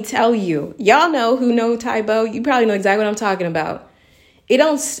 And let me tell you, y'all know who know Tybo. You probably know exactly what I'm talking about. It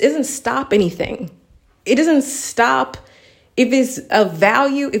doesn't stop anything. It doesn't stop if it's of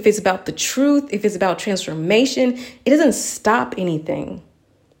value, if it's about the truth, if it's about transformation. It doesn't stop anything.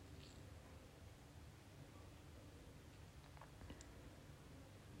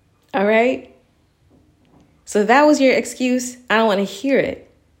 All right? So that was your excuse. I don't want to hear it.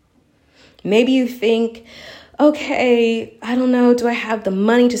 Maybe you think, okay, I don't know, do I have the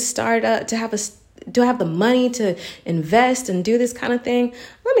money to start up, do I have the money to invest and do this kind of thing?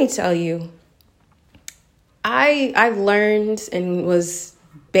 Let me tell you, I learned and was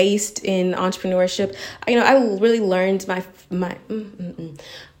based in entrepreneurship. I really learned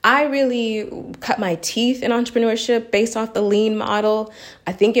I really cut my teeth in entrepreneurship based off the lean model.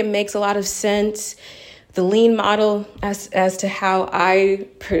 I think it makes a lot of sense. The lean model as to how I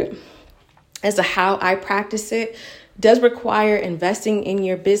practice it does require investing in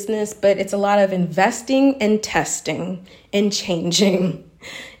your business, but it's a lot of investing and testing and changing.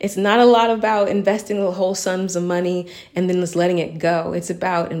 It's not a lot about investing the whole sums of money and then just letting it go. It's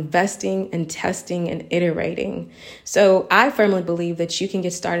about investing and testing and iterating. So I firmly believe that you can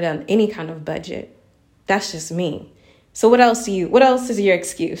get started on any kind of budget. That's just me. So what else is your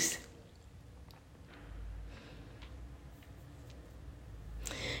excuse?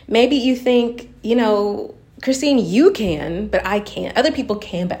 Maybe you think, Christine, you can, but I can't. Other people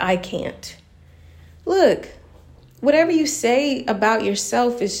can, but I can't. Look, whatever you say about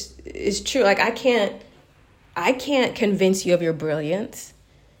yourself is true. Like I can't convince you of your brilliance.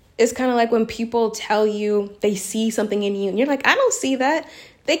 It's kind of like when people tell you they see something in you and you're like, I don't see that.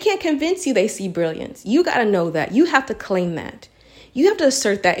 They can't convince you they see brilliance. You got to know that. You have to claim that. You have to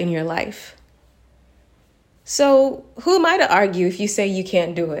assert that in your life. So who am I to argue if you say you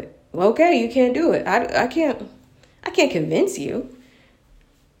can't do it? Well, okay, you can't do it. I can't convince you.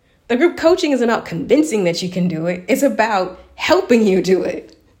 The group coaching isn't about convincing that you can do it. It's about helping you do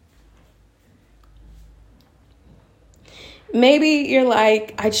it. Maybe you're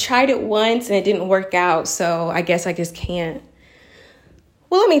like, I tried it once and it didn't work out, so I guess I just can't.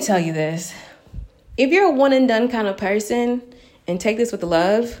 Well, let me tell you this. If you're a one and done kind of person, and take this with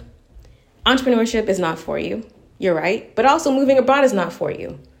love, entrepreneurship is not for you. You're right. But also moving abroad is not for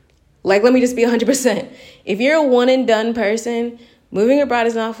you. Like, let me just be 100%. If you're a one and done person, moving abroad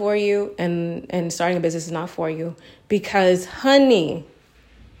is not for you, and starting a business is not for you. Because, honey,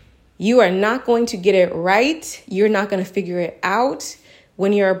 you are not going to get it right. You're not going to figure it out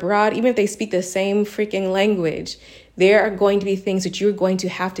when you're abroad. Even if they speak the same freaking language, there are going to be things that you're going to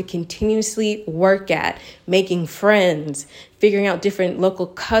have to continuously work at, making friends, figuring out different local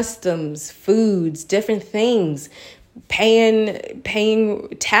customs, foods, different things, paying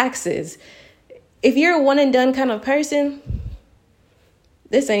taxes. If you're a one and done kind of person,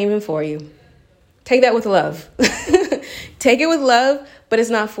 this ain't even for you. Take that with love. Take it with love, but it's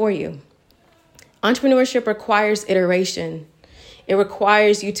not for you. Entrepreneurship requires iteration. It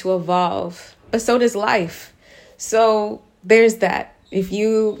requires you to evolve, but so does life. So there's that. If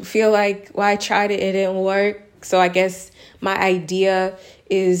you feel like, well, I tried it, it didn't work, so I guess my idea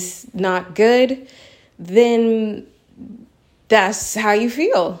is not good, then that's how you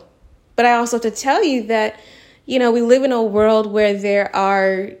feel. But I also have to tell you that, we live in a world where there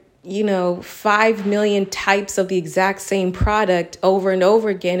are, 5 million types of the exact same product over and over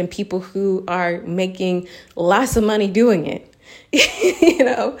again, and people who are making lots of money doing it.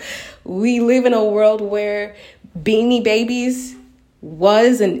 We live in a world where Beanie Babies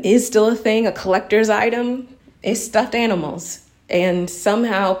was and is still a thing, a collector's item. It's stuffed animals. And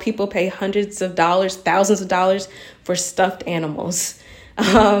somehow people pay hundreds of dollars, thousands of dollars for stuffed animals.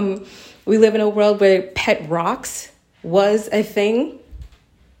 We live in a world where pet rocks was a thing.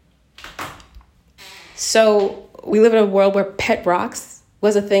 So we live in a world where pet rocks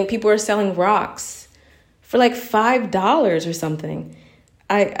was a thing. People are selling rocks for like $5 or something.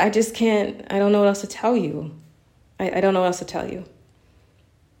 I just can't, I don't know what else to tell you. I don't know what else to tell you.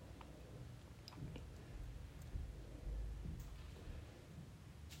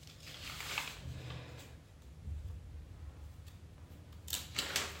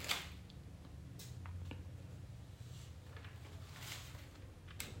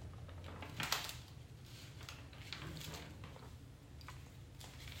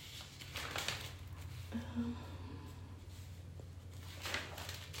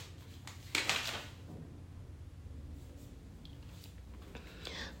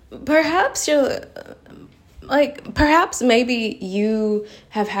 perhaps you're perhaps maybe you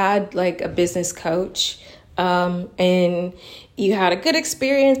have had like a business coach, and you had a good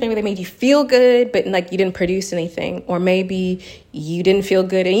experience. Maybe they made you feel good, but like you didn't produce anything. Or maybe you didn't feel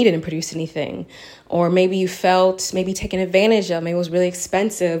good and you didn't produce anything. Or maybe you felt maybe taken advantage of. Maybe it was really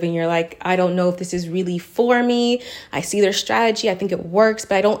expensive and you're like, I don't know if this is really for me. I see their strategy. I think it works,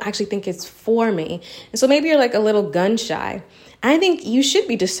 but I don't actually think it's for me. And so maybe you're like a little gun shy. I think you should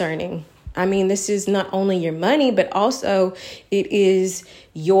be discerning. I mean, this is not only your money, but also it is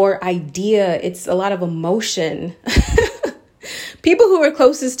your idea. It's a lot of emotion. People who are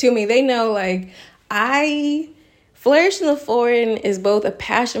closest to me, they know like Flourish in the Foreign is both a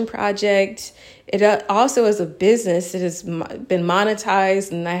passion project. It also is a business. It has been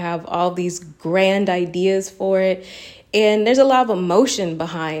monetized and I have all these grand ideas for it. And there's a lot of emotion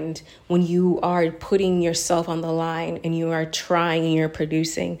behind when you are putting yourself on the line and you are trying and you're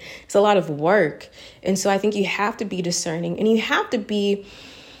producing. It's a lot of work. And so I think you have to be discerning, and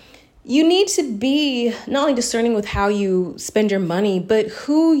you need to be not only discerning with how you spend your money, but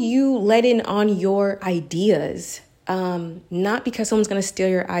who you let in on your ideas. Not because someone's going to steal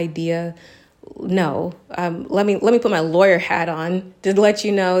your idea. No. Let me put my lawyer hat on to let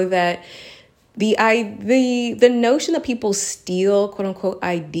you know that the notion that people steal, quote unquote,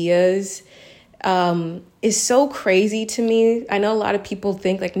 ideas is so crazy to me. I know a lot of people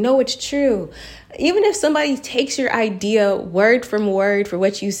think like, no, it's true. Even if somebody takes your idea word from word for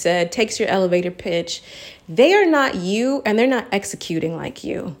what you said, takes your elevator pitch, they are not you and they're not executing like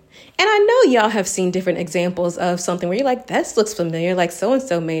you. And I know y'all have seen different examples of something where you're like, this looks familiar, like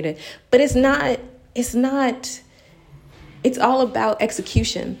so-and-so made it. But it's all about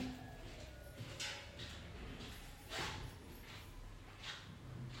execution.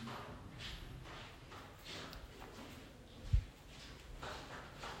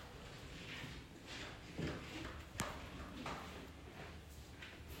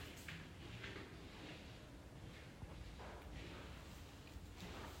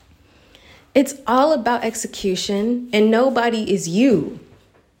 It's all about execution, and nobody is you.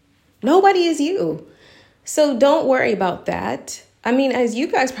 Nobody is you. So don't worry about that. I mean, as you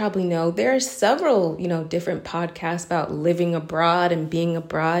guys probably know, there are several, different podcasts about living abroad and being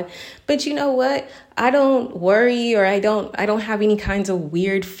abroad. But you know what? I don't worry, or I don't have any kinds of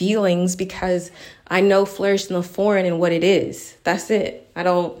weird feelings because I know Flourish in the Foreign and what it is. That's it. I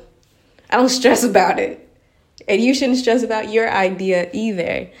don't stress about it. And you shouldn't stress about your idea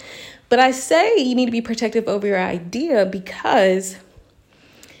either. But I say you need to be protective over your idea because,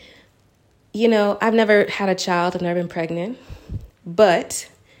 I've never had a child. I've never been pregnant. But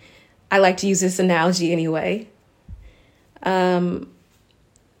I like to use this analogy anyway.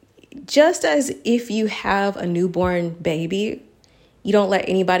 Just as if you have a newborn baby, you don't let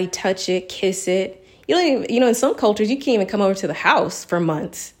anybody touch it, kiss it. You don't even, in some cultures, you can't even come over to the house for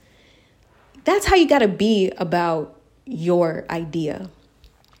months. That's how you got to be about your idea.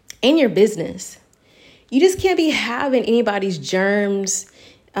 In your business, you just can't be having anybody's germs,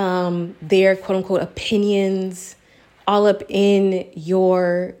 their quote unquote opinions all up in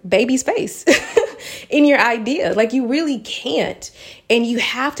your baby space, in your idea. Like you really can't. And you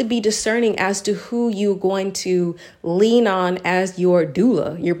have to be discerning as to who you're going to lean on as your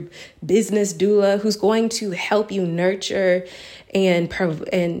doula, your business doula, who's going to help you nurture who's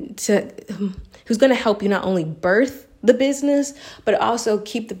going to help you not only birth the business, but also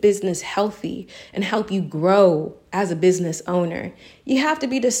keep the business healthy and help you grow as a business owner. You have to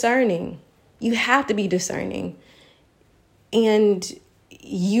be discerning. And you have to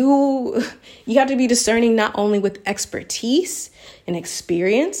be discerning not only with expertise and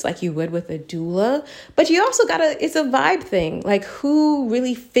experience like you would with a doula, but you also it's a vibe thing, like who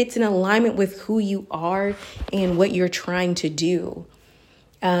really fits in alignment with who you are and what you're trying to do.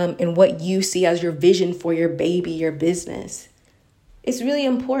 And what you see as your vision for your baby, your business. It's really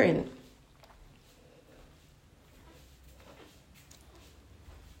important.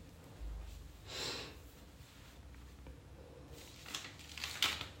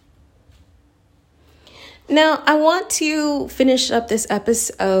 Now, I want to finish up this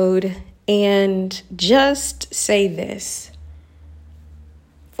episode and just say this.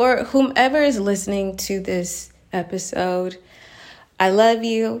 For whomever is listening to this episode, I love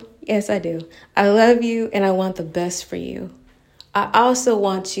you. Yes, I do. I love you and I want the best for you. I also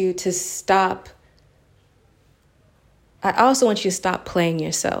want you to stop playing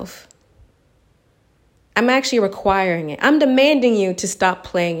yourself. I'm actually requiring it. I'm demanding you to stop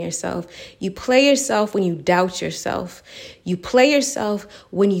playing yourself. You play yourself when you doubt yourself. You play yourself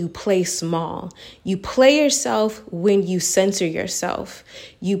when you play small. You play yourself when you censor yourself.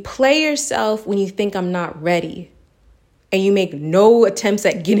 You play yourself when you think I'm not ready and you make no attempts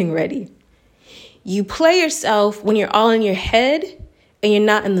at getting ready. You play yourself when you're all in your head and you're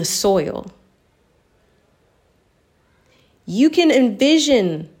not in the soil. You can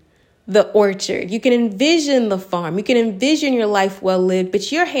envision the orchard. You can envision the farm. You can envision your life well lived,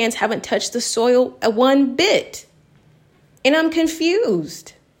 but your hands haven't touched the soil one bit. And I'm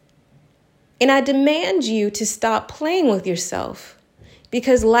confused. And I demand you to stop playing with yourself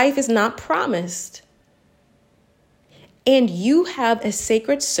because life is not promised. And you have a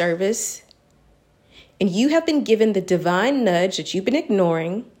sacred service, and you have been given the divine nudge that you've been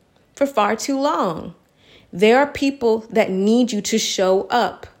ignoring for far too long. There are people that need you to show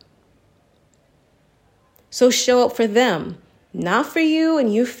up. So show up for them, not for you,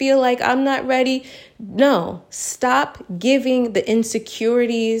 and you feel like I'm not ready. No, stop giving the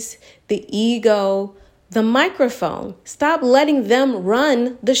insecurities, the ego, the microphone. Stop letting them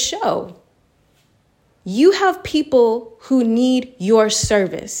run the show. You have people who need your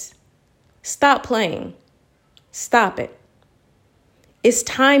service. Stop playing. Stop it. It's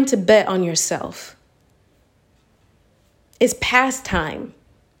time to bet on yourself. It's past time.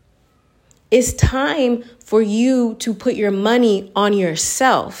 It's time for you to put your money on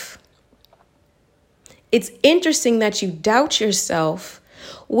yourself. It's interesting that you doubt yourself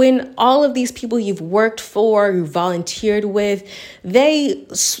when all of these people you've worked for, you volunteered with, they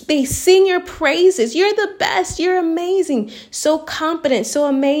sing your praises. You're the best. You're amazing. So competent, so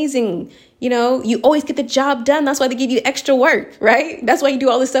amazing. You know, you always get the job done. That's why they give you extra work, right? That's why you do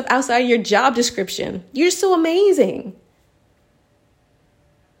all this stuff outside of your job description. You're so amazing.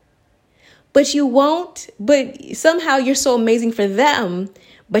 But somehow you're so amazing for them,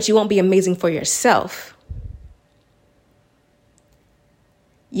 but you won't be amazing for yourself.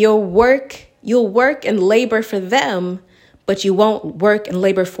 You'll work and labor for them, but you won't work and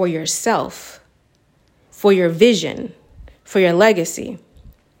labor for yourself, for your vision, for your legacy.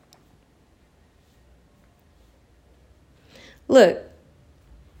 Look,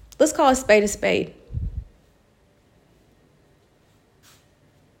 let's call a spade a spade.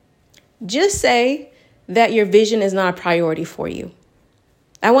 Just say that your vision is not a priority for you.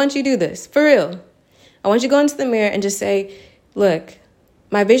 I want you to do this, for real. I want you to go into the mirror and just say, look,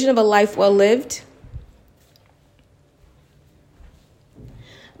 my vision of a life well lived,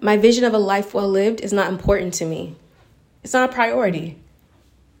 is not important to me. It's not a priority.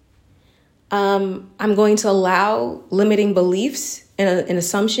 I'm going to allow limiting beliefs and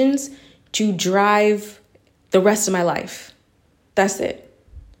assumptions to drive the rest of my life. That's it.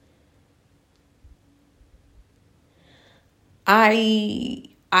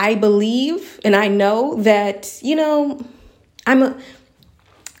 I believe and I know that,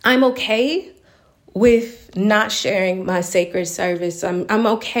 I'm okay with not sharing my sacred service. I'm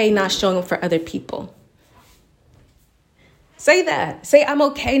okay not showing up for other people. Say that. Say I'm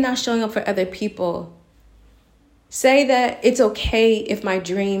okay not showing up for other people. Say that it's okay if my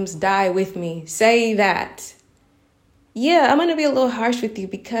dreams die with me. Say that. Yeah, I'm going to be a little harsh with you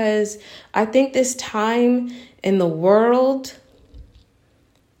because I think this time in the world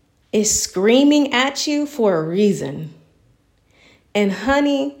is screaming at you for a reason. And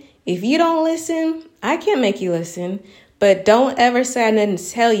honey, if you don't listen, I can't make you listen, but don't ever say I didn't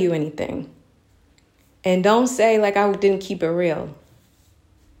tell you anything. And don't say like I didn't keep it real.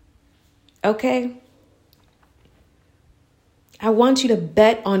 Okay? I want you to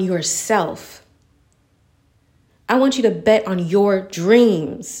bet on yourself. I want you to bet on your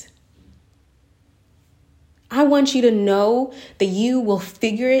dreams. I want you to know that you will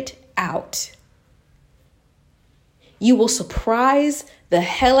figure it out. You will surprise the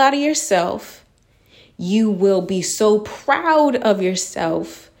hell out of yourself. You will be so proud of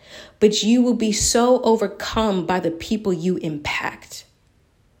yourself, but you will be so overcome by the people you impact.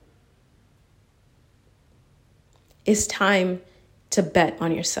 It's time to bet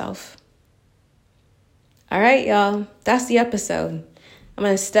on yourself. All right, y'all, that's the episode. I'm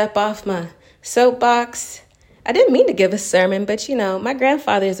going to step off my soapbox. I didn't mean to give a sermon, but my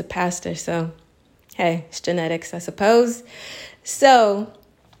grandfather is a pastor, so hey, it's genetics, I suppose. So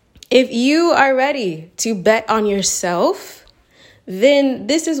if you are ready to bet on yourself, then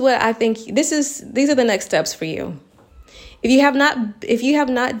this is what I think, these are the next steps for you. If you have not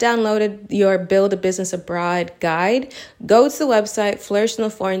downloaded your Build a Business Abroad guide, go to the website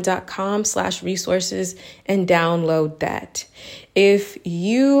flourishintheforeign.com/resources and download that. If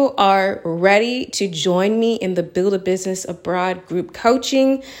you are ready to join me in the Build a Business Abroad group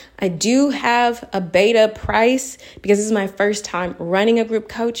coaching, I do have a beta price because this is my first time running a group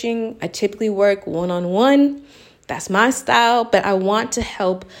coaching. I typically work one-on-one. That's my style, but I want to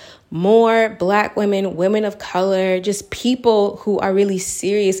help more Black women, women of color, just people who are really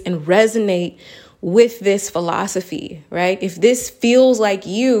serious and resonate with this philosophy, right? If this feels like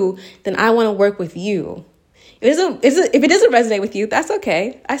you, then I want to work with you. If it doesn't resonate with you, that's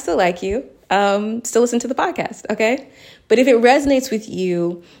okay. I still like you. Still listen to the podcast, okay? But if it resonates with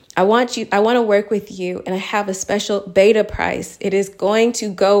you, I want to work with you, and I have a special beta price. It is going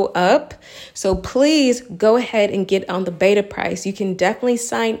to go up. So please go ahead and get on the beta price. You can definitely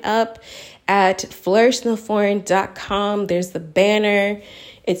sign up at flourishintheforeign.com. There's the banner.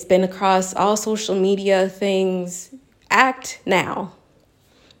 It's been across all social media things. Act now.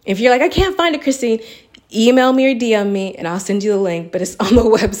 If you're like, I can't find it, Christine, email me or DM me and I'll send you the link, but it's on the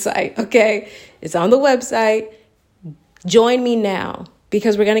website, okay? It's on the website. Join me now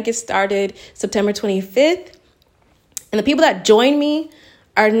because we're going to get started September 25th. And the people that join me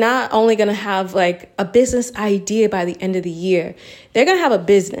are not only going to have like a business idea by the end of the year, they're going to have a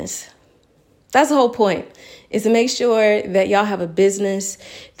business. That's the whole point, is to make sure that y'all have a business,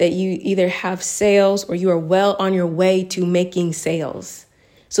 that you either have sales or you are well on your way to making sales.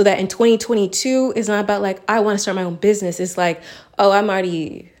 So that in 2022, it's not about like, I want to start my own business. It's like, oh, I'm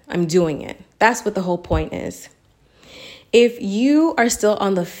doing it. That's what the whole point is. If you are still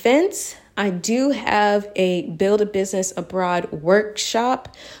on the fence, I do have a Build a Business Abroad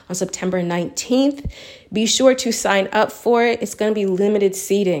workshop on September 19th. Be sure to sign up for it. It's going to be limited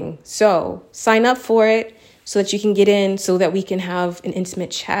seating. So sign up for it so that you can get in, so that we can have an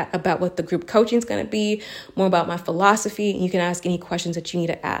intimate chat about what the group coaching is going to be, more about my philosophy, and you can ask any questions that you need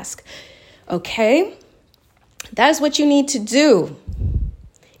to ask. Okay? That's what you need to do.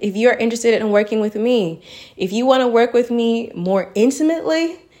 If you're interested in working with me, if you want to work with me more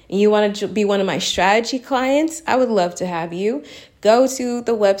intimately, and you want to be one of my strategy clients, I would love to have you. Go to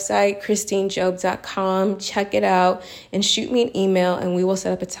the website, christinejob.com, check it out, and shoot me an email, and we will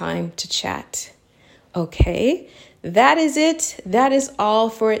set up a time to chat. Okay, that is it. That is all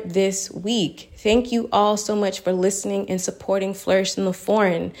for this week. Thank you all so much for listening and supporting Flourish in the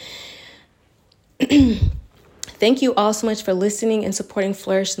Foreign. Thank you all so much for listening and supporting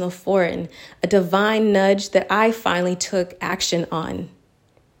Flourish in the Foreign, a divine nudge that I finally took action on.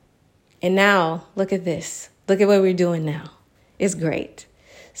 And now, look at this. Look at what we're doing now. It's great.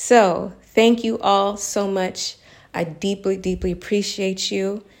 So, thank you all so much. I deeply, deeply appreciate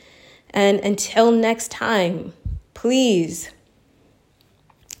you. And until next time, please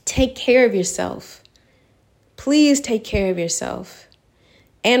take care of yourself. Please take care of yourself.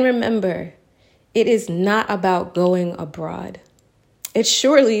 And remember, it is not about going abroad. It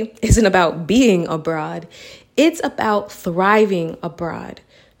surely isn't about being abroad. It's about thriving abroad.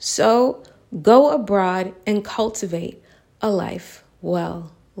 So go abroad and cultivate a life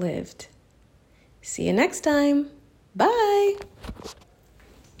well lived. See you next time. Bye.